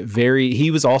funny. He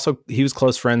was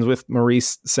close friends with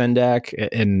Maurice Sendak,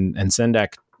 and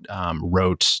Sendak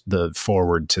wrote the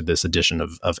foreword to this edition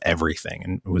of everything,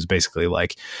 and it was basically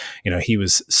like, he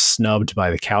was snubbed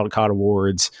by the Caldecott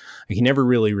Awards. He never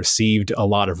really received a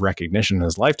lot of recognition in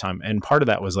his lifetime, and part of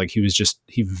that was like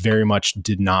he very much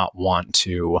did not want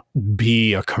to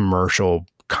be a commercial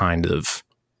kind of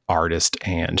artist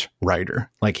and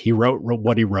writer. Like he wrote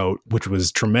what he wrote, which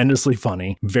was tremendously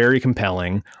funny, very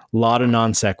compelling, a lot of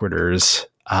non sequiturs,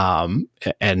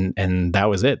 and that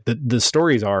was it. The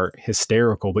stories are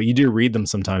hysterical, but you do read them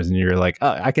sometimes and you're like,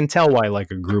 I can tell why like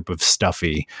a group of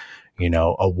stuffy,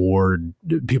 award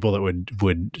people that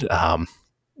would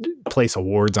place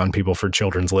awards on people for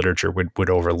children's literature would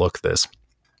overlook this.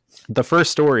 The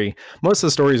first story, most of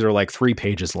the stories are like 3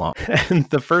 pages long. And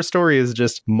the first story is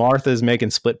just Martha's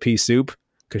making split pea soup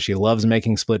because she loves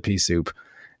making split pea soup.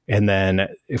 And then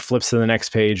it flips to the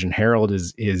next page and Harold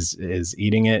is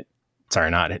eating it.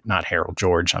 Sorry, not Harold,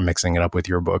 George. I'm mixing it up with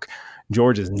your book.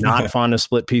 George is not fond of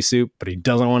split pea soup, but he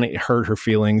doesn't want to hurt her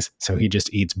feelings. So he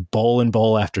just eats bowl and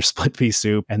bowl after split pea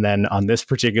soup. And then on this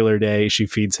particular day, she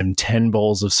feeds him 10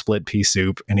 bowls of split pea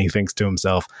soup. And he thinks to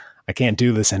himself, I can't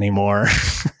do this anymore.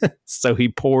 So he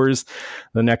pours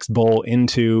the next bowl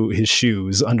into his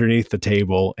shoes underneath the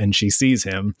table, and she sees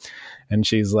him and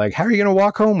she's like, how are you going to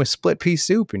walk home with split pea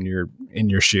soup in your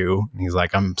shoe? And he's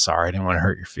like, I'm sorry, I didn't want to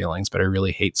hurt your feelings, but I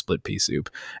really hate split pea soup.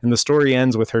 And the story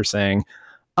ends with her saying,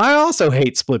 I also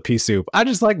hate split pea soup. I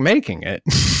just like making it.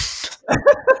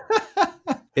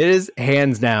 It is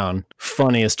hands down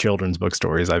funniest children's book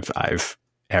stories I've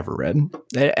ever read.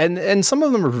 And some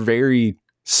of them are very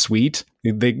sweet.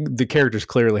 The characters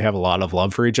clearly have a lot of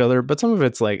love for each other, but some of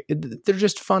it's like they're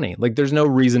just funny. Like there's no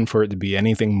reason for it to be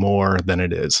anything more than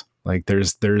it is. Like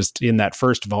there's in that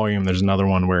first volume, there's another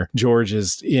one where George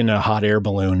is in a hot air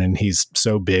balloon and he's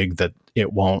so big that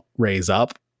it won't raise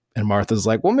up. And Martha's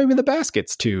like, well, maybe the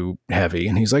basket's too heavy.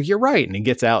 And he's like, you're right. And he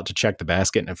gets out to check the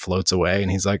basket and it floats away.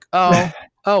 And he's like,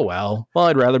 well,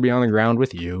 I'd rather be on the ground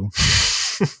with you.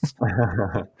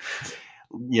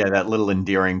 Yeah, that little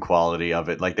endearing quality of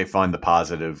it. Like they find the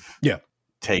positive Yeah.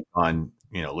 take on,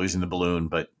 losing the balloon,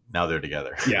 but now they're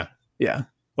together. Yeah. Yeah.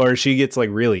 Or she gets like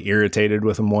really irritated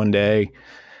with him one day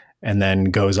and then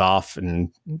goes off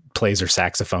and plays her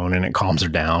saxophone and it calms her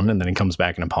down. And then he comes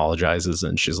back and apologizes.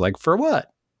 And she's like, for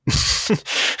what?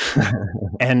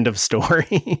 End of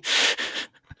story.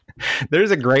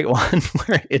 There's a great one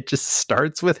where it just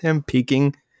starts with him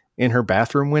peeking in her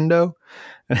bathroom window.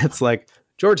 And it's like,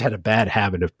 George had a bad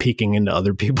habit of peeking into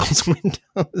other people's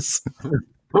windows.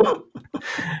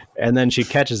 And then she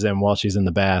catches him while she's in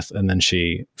the bath, and then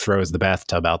she throws the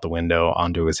bathtub out the window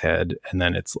onto his head. And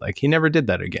then it's like, he never did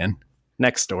that again.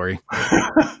 Next story.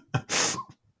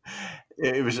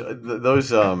 It was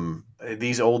those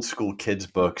these old school kids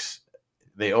books.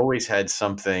 They always had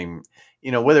something,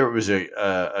 whether it was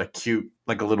a cute,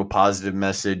 like a little positive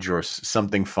message or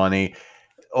something funny.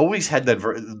 Always had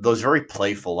those very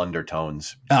playful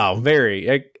undertones. Oh,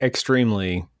 very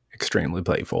extremely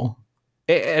playful.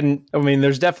 And I mean,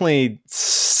 there's definitely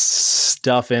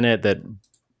stuff in it that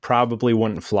probably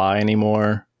wouldn't fly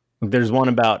anymore. There's one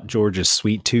about George's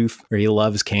sweet tooth where he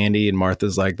loves candy and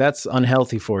Martha's like, that's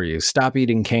unhealthy for you. Stop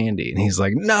eating candy. And he's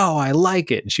like, no, I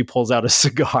like it. And she pulls out a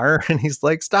cigar and he's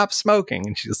like, stop smoking.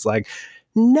 And she's like,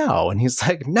 no. And he's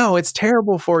like, no, it's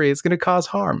terrible for you. It's going to cause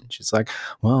harm. And she's like,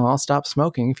 well, I'll stop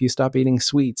smoking if you stop eating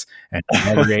sweets. And he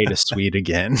never ate a sweet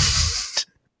again.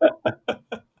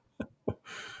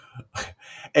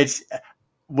 It's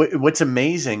what's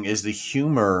amazing is the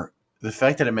humor, the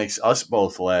fact that it makes us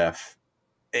both laugh.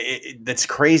 That's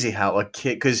crazy how a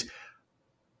kid, because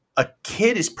a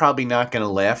kid is probably not going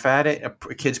to laugh at it.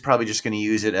 A kid's probably just going to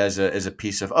use it as a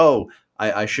piece of,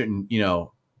 I shouldn't,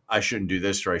 I shouldn't do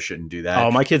this or I shouldn't do that. Oh,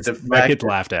 my kids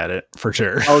laughed at it for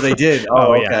sure. Oh, they did.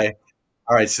 Oh, okay. Yeah.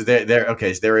 All right. So they're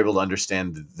okay. So they're able to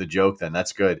understand the joke then.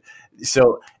 That's good.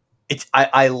 So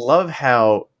I love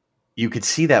how you could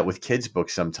see that with kids'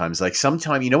 books sometimes. Like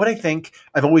sometimes, you know what I think?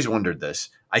 I've always wondered this.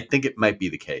 I think it might be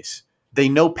the case. They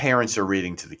know parents are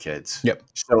reading to the kids. Yep.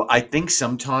 So I think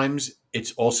sometimes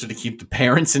it's also to keep the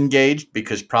parents engaged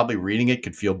because probably reading it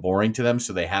could feel boring to them.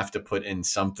 So they have to put in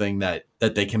something that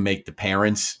they can make the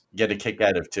parents get a kick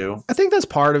out of too. I think that's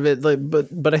part of it.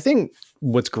 But I think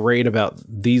what's great about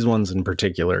these ones in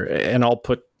particular, and I'll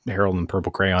put Harold and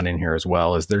Purple Crayon in here as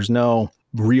well, is there's no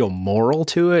real moral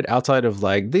to it outside of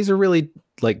like, these are really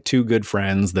like two good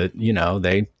friends that,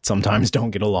 they sometimes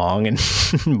don't get along, and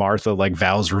Martha like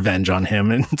vows revenge on him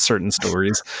in certain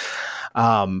stories.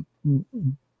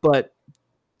 But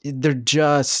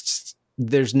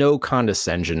there's no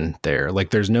condescension there.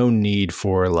 Like there's no need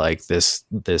for like this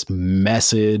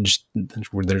message.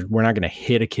 We're not going to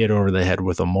hit a kid over the head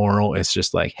with a moral. It's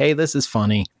just like, hey, this is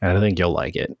funny and I think you'll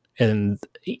like it. And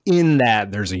in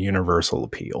that, there's a universal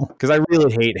appeal, because I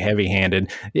really hate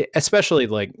heavy-handed, especially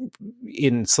like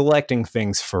in selecting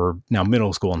things for now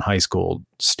middle school and high school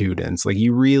students. Like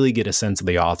you really get a sense of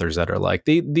the authors that are like,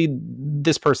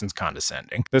 this person's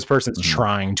condescending. This person's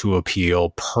trying to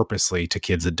appeal purposely to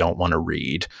kids that don't want to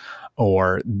read,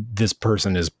 or this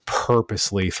person is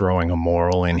purposely throwing a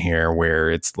moral in here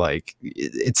where it's like,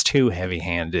 it's too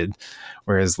heavy-handed,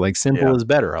 whereas like simple is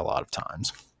better a lot of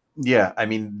times. Yeah, I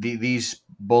mean, these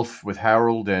both with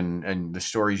Harold and the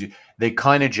stories, they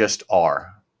kind of just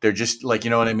are. They're just like, you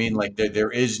know what I mean? Like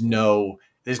there's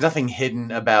nothing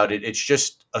hidden about it. It's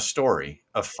just a story,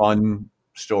 a fun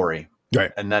story.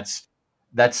 Right. And that's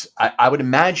I would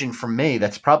imagine for me,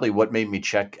 that's probably what made me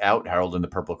check out Harold and the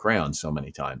Purple Crayon so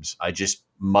many times. I just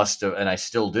must have, and I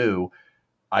still do.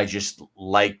 I just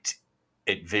liked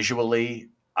it visually.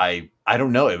 I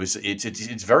don't know.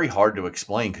 It's very hard to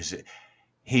explain because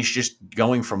he's just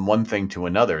going from one thing to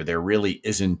another. There really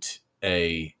isn't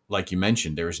like you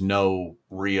mentioned, there's no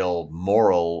real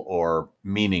moral or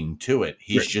meaning to it.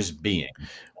 He's just being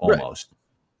almost.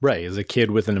 Right. As a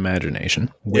kid with an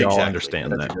imagination. We all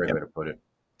understand that. That's a great way to put it.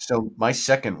 So my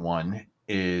second one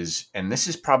is, and this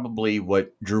is probably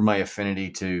what drew my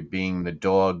affinity to being the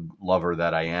dog lover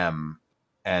that I am.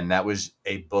 And that was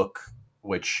a book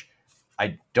which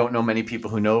I don't know many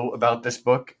people who know about this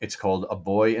book. It's called A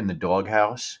Boy in the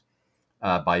Doghouse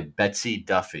by Betsy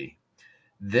Duffy.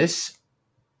 This,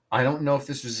 I don't know if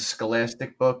this was a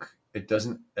Scholastic book. It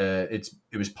doesn't. It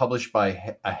was published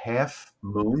by a Half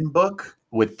Moon book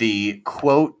with the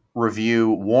quote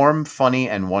review, "Warm, funny,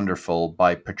 and wonderful"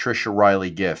 by Patricia Riley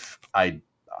Giff. I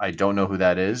don't know who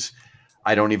that is.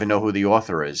 I don't even know who the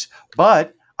author is.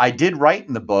 But I did write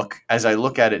in the book. As I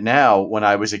look at it now, when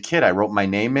I was a kid, I wrote my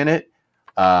name in it.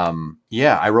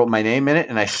 I wrote my name in it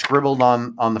and I scribbled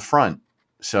on the front.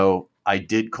 So I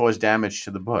did cause damage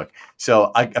to the book.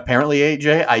 So apparently,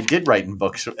 AJ, I did write in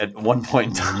books at one point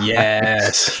in time.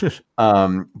 Yes.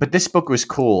 But this book was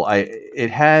cool. It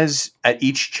has at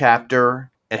each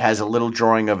chapter, it has a little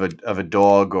drawing of a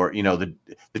dog, or the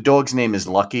dog's name is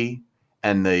Lucky,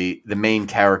 and the main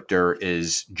character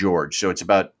is George. So it's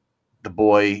about the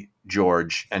boy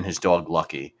George and his dog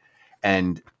Lucky,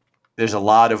 and there's a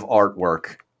lot of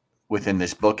artwork within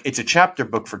this book. It's a chapter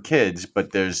book for kids,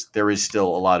 but there is still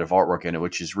a lot of artwork in it,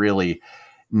 which is really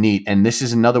neat. And this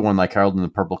is another one like Harold and the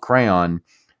Purple Crayon.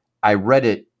 I read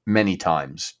it many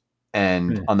times.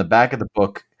 And on the back of the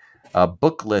book,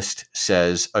 book list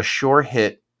says a sure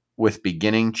hit with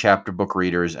beginning chapter book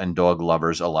readers and dog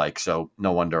lovers alike. So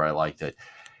no wonder I liked it.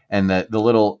 And the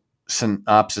little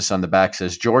synopsis on the back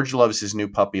says, George loves his new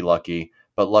puppy Lucky,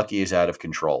 but Lucky is out of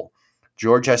control.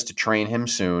 George has to train him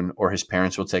soon, or his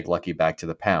parents will take Lucky back to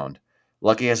the pound.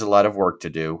 Lucky has a lot of work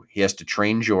to do. He has to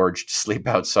train George to sleep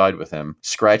outside with him,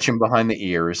 scratch him behind the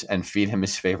ears, and feed him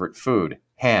his favorite food,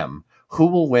 ham. Who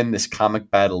will win this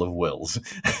comic battle of wills?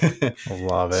 I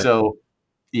love it. So,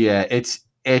 yeah, it's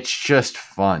just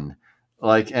fun.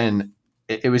 And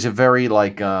it was a very I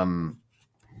kind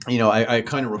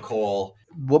of recall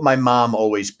what my mom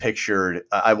always pictured.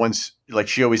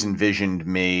 She always envisioned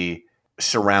me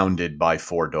surrounded by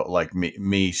four dogs, like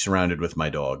me surrounded with my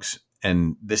dogs.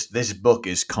 And this book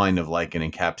is kind of like an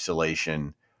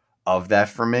encapsulation of that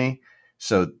for me.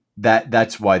 So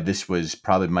that's why this was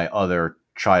probably my other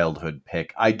childhood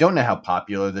pick. I don't know how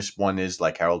popular this one is,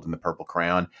 like Harold and the Purple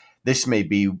Crayon. This may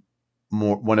be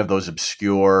more one of those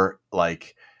obscure,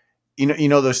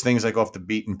 those things like off the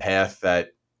beaten path that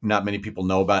not many people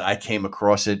know about. I came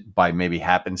across it by maybe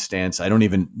happenstance. I don't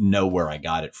even know where I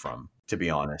got it from, to be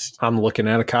honest. I'm looking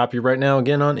at a copy right now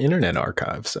again on Internet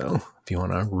Archive. So if you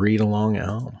want to read along at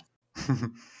home.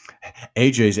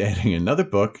 AJ's adding another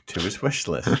book to his wish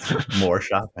list. More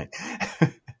shopping.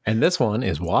 And this one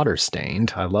is water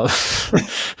stained. I love.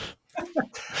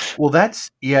 Well,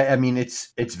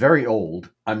 it's very old.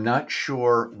 I'm not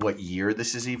sure what year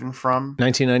this is even from.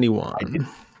 1991.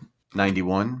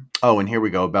 91. Oh, and here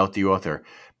we go about the author.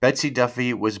 Betsy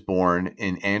Duffy was born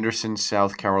in Anderson,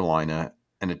 South Carolina,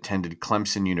 and attended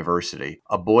Clemson University.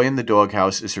 A Boy in the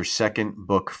Doghouse is her second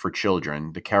book for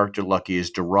children. The character Lucky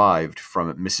is derived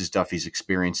from Mrs. Duffy's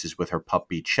experiences with her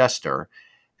puppy Chester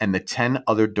and the 10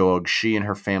 other dogs she and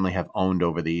her family have owned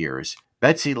over the years.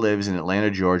 Betsy lives in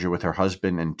Atlanta, Georgia with her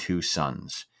husband and 2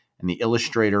 sons. And the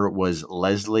illustrator was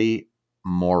Leslie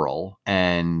Morrill.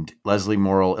 And Leslie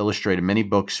Morrill illustrated many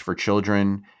books for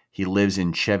children. He lives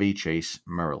in Chevy Chase,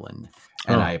 Maryland.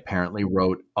 And I apparently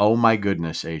wrote, oh my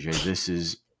goodness, AJ, this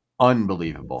is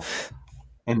unbelievable.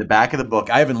 In the back of the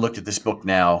book, I haven't looked at this book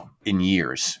now in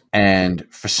years. And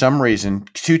for some reason,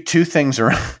 two things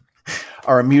are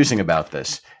amusing about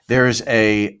this. There's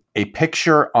a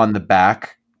picture on the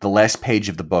back, the last page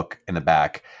of the book in the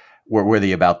back, where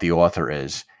the about the author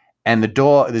is. And the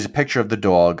dog, there's a picture of the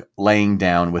dog laying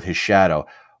down with his shadow.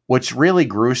 What's really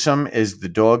gruesome is the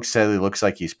dog sadly looks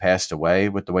like he's passed away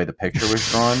with the way the picture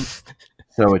was drawn.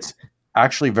 So it's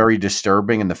actually very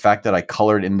disturbing. And the fact that I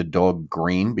colored in the dog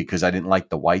green because I didn't like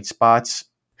the white spots.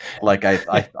 Like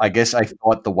I guess I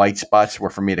thought the white spots were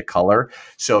for me to color.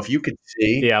 So if you could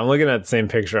see. Yeah, I'm looking at the same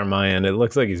picture on my end. It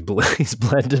looks like he's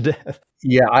bled to death.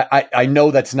 Yeah, I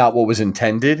know that's not what was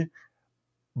intended.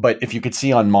 But if you could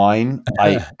see on mine,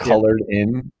 I colored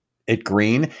in it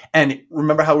green. And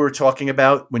remember how we were talking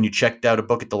about when you checked out a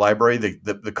book at the library,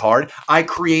 the card? I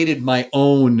created my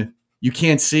own, you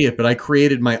can't see it, but I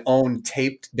created my own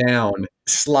taped down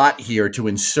slot here to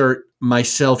insert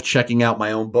myself checking out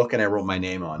my own book, and I wrote my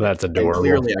name on it. That's adorable. And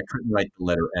clearly, I couldn't write the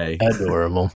letter A.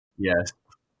 Adorable. Yes.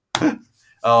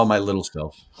 Oh, my little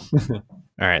self. All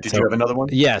right. Did you have another one?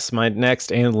 Yes. My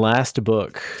next and last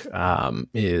book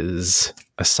is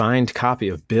a signed copy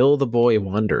of Bill the Boy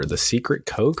Wonder, the secret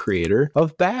co-creator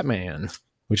of Batman,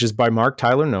 which is by Mark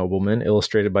Tyler Nobleman,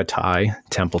 illustrated by Ty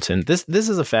Templeton. This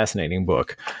is a fascinating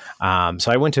book.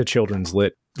 So I went to a children's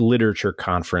literature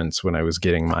conference when I was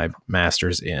getting my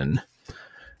master's in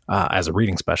as a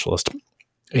reading specialist.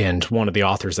 And one of the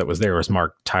authors that was there was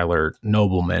Mark Tyler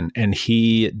Nobleman. And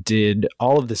he did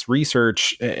all of this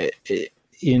research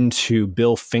into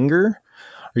Bill Finger.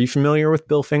 Are you familiar with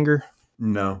Bill Finger?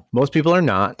 No. Most people are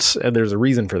not. And there's a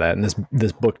reason for that. And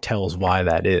this book tells why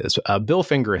that is. Bill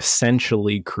Finger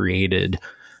essentially created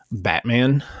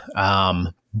Batman,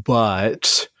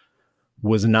 but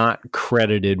was not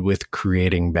credited with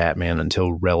creating Batman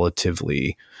until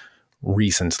relatively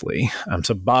recently.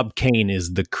 So Bob Kane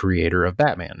is the creator of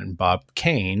Batman, and Bob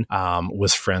Kane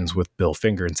was friends with Bill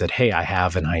Finger and said, "Hey, I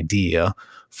have an idea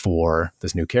for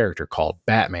this new character called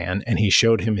Batman." And he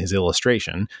showed him his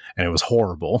illustration, and it was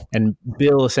horrible. And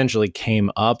Bill essentially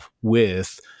came up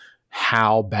with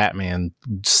how Batman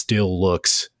still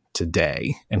looks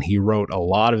today. And he wrote a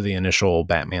lot of the initial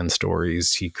Batman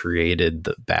stories. He created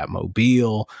the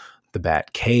Batmobile, the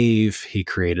Bat Cave. He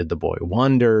created the Boy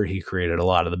Wonder. He created a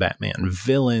lot of the Batman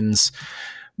villains.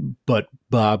 But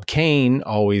Bob Kane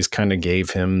always kind of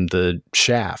gave him the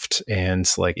shaft. And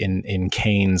like in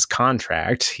Kane's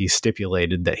contract, he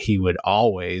stipulated that he would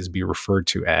always be referred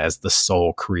to as the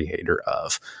sole creator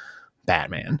of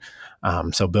Batman.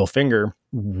 So Bill Finger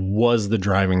was the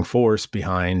driving force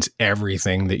behind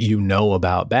everything that you know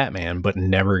about Batman, but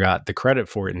never got the credit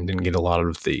for it and didn't get a lot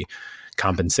of the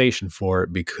compensation for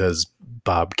it because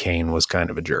Bob Kane was kind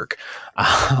of a jerk.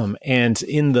 And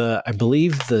in I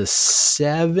believe the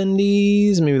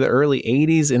 70s, maybe the early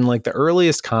 80s, in like the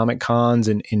earliest Comic Cons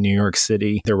in New York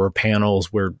City, there were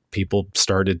panels where people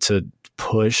started to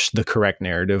push the correct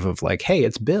narrative of like, hey,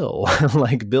 it's Bill,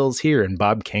 like Bill's here. And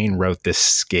Bob Kane wrote this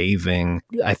scathing,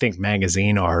 I think,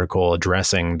 magazine article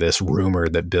addressing this rumor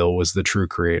that Bill was the true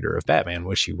creator of Batman,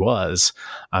 which he was.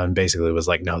 Basically was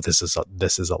like, no, this is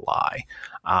a lie.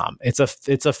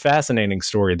 It's a fascinating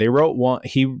story. They wrote one.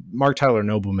 Mark Tyler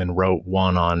Nobleman wrote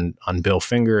one on Bill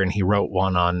Finger, and he wrote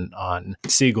one on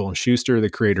Siegel and Schuster, the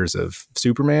creators of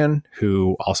Superman,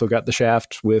 who also got the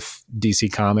shaft with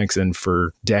DC Comics, and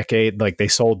for decades, like they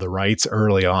sold the rights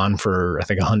early on for I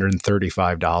think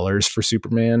 $135 for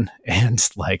Superman, and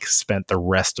like spent the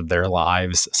rest of their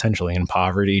lives essentially in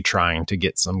poverty trying to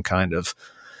get some kind of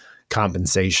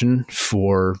compensation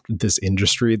for this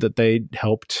industry that they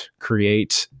helped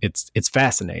create. It's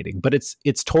fascinating, but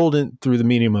it's told through the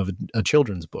medium of a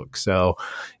children's book. So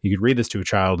you could read this to a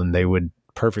child and they would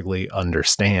perfectly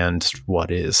understand what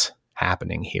is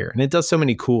happening here. And it does so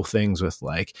many cool things with,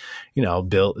 like, you know,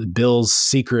 Bill's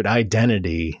secret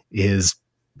identity is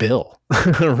Bill,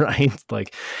 right?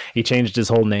 Like he changed his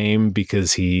whole name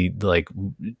because he, like,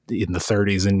 in the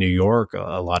 30s in New York,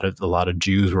 a lot of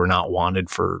Jews were not wanted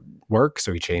for work,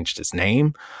 so he changed his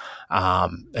name.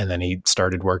 And then he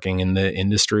started working in the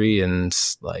industry, and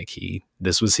like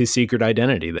this was his secret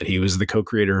identity, that he was the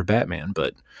co-creator of Batman.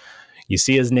 But you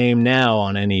see his name now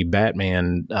on any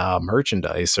Batman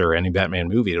merchandise or any Batman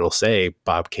movie, it'll say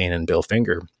Bob Kane and Bill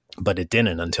Finger, but it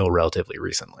didn't until relatively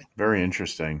recently. Very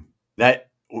interesting. That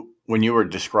when you were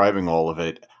describing all of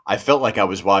it, I felt like I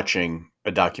was watching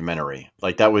a documentary.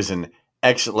 Like that was an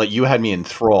excellent, like you had me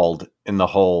enthralled in the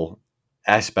whole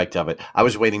aspect of it. I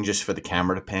was waiting just for the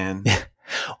camera to pan.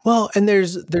 Well, and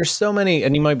there's so many,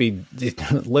 and you might be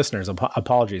listeners,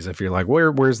 apologies if you're like,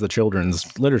 where's the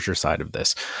children's literature side of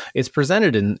this? It's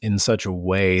presented in such a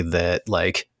way that,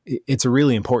 like, it's a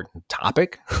really important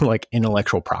topic, like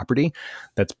intellectual property,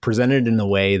 that's presented in a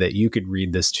way that you could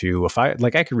read this to, I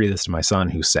could read this to my son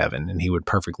who's 7 and he would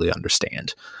perfectly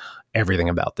understand everything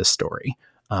about this story.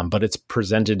 But it's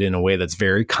presented in a way that's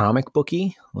very comic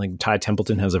booky. Like Ty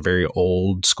Templeton has a very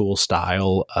old school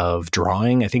style of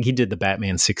drawing. I think he did the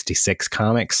Batman 66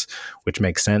 comics, which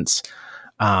makes sense.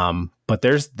 But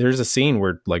there's a scene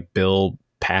where, like, Bill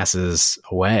passes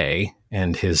away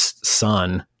and his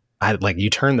son, you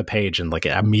turn the page and, like,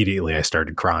 immediately I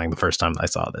started crying the first time I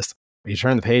saw this. You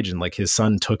turn the page and, like, his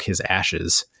son took his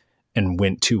ashes and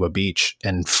went to a beach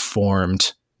and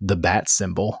formed the bat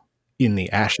symbol in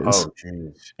the ashes. Oh,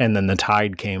 geez. And then the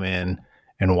tide came in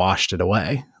and washed it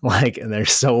away. Like, and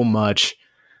there's so much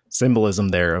symbolism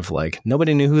there of, like,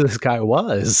 nobody knew who this guy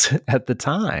was at the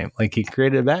time. Like, he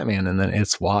created Batman and then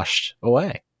it's washed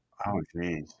away. Oh,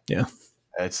 geez. Yeah.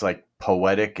 It's like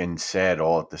poetic and sad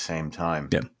all at the same time.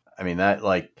 Yeah. I mean,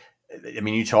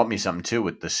 you taught me something too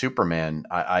with the Superman.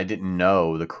 I didn't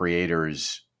know the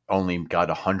creators only got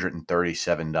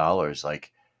 $137.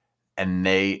 Like, and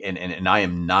I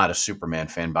am not a Superman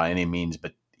fan by any means,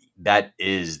 but that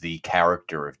is the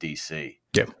character of DC.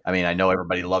 Yeah. I mean, I know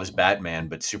everybody loves Batman,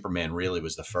 but Superman really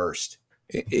was the first.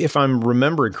 If I'm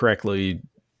remembering correctly,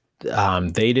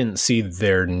 they didn't see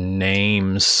their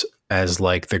names as,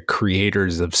 like, the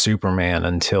creators of Superman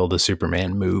until the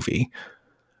Superman movie,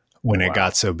 when it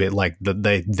got so big, like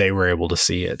they were able to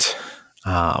see it.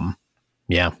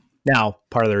 Yeah. Now,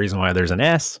 part of the reason why there's an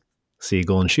S,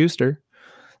 Siegel and Schuster,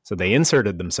 so they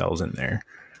inserted themselves in there.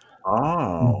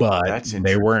 Oh, but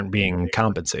they weren't being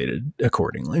compensated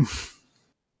accordingly.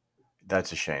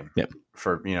 That's a shame. Yep.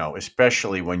 For,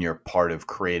 especially when you're part of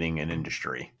creating an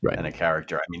industry, right, and a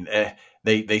character. I mean,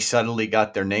 they subtly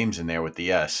got their names in there with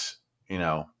the S,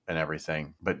 and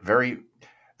everything, but very,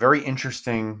 very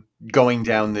interesting going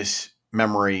down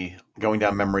memory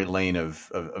lane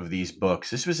of these books.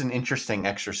 This was an interesting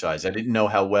exercise. I didn't know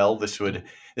how well this would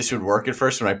work at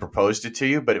first when I proposed it to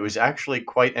you, but it was actually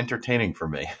quite entertaining for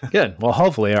me. Good. Well,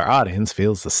 hopefully our audience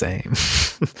feels the same.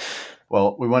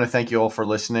 Well, we want to thank you all for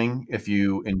listening. If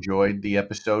you enjoyed the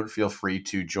episode, feel free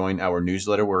to join our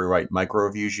newsletter where we write micro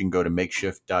reviews. You can go to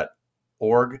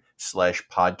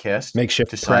makeshift.org/podcast.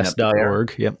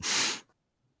 Makeshiftpress.org. Yep.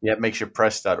 Yeah,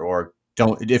 makeshiftpress.org.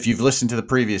 If you've listened to the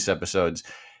previous episodes,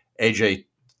 AJ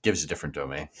gives a different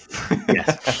domain.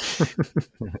 Yes.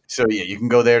 So yeah, you can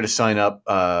go there to sign up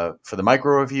for the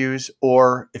micro reviews,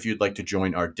 or if you'd like to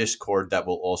join our Discord, that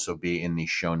will also be in the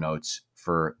show notes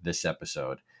for this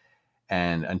episode.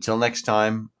 And until next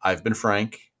time, I've been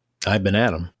Frank. I've been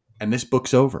Adam. And this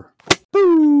book's over.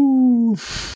 Boo!